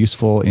found really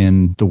useful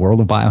in the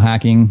world of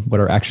biohacking, what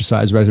our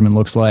exercise regimen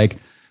looks like,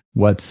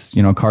 what's,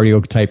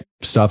 cardio type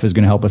stuff is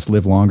going to help us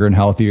live longer and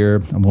healthier,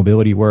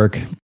 mobility work,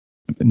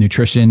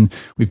 nutrition.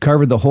 We've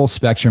covered the whole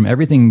spectrum,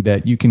 everything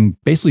that you can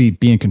basically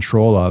be in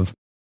control of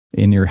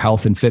in your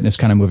health and fitness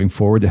kind of moving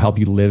forward to help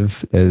you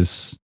live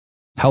as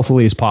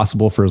healthily as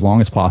possible for as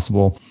long as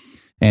possible.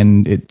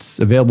 And it's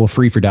available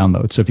free for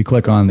download. So if you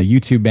click on the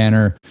YouTube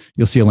banner,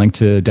 you'll see a link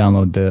to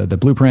download the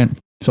blueprint.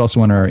 It's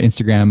also on our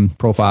Instagram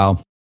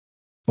profile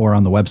or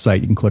on the website.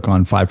 You can click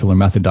on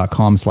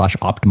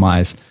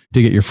 5pillarmethod.com/optimize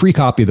to get your free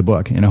copy of the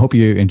book. And I hope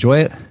you enjoy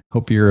it.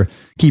 Hope you're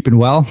keeping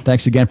well.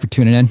 Thanks again for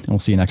tuning in, and we'll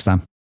see you next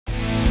time.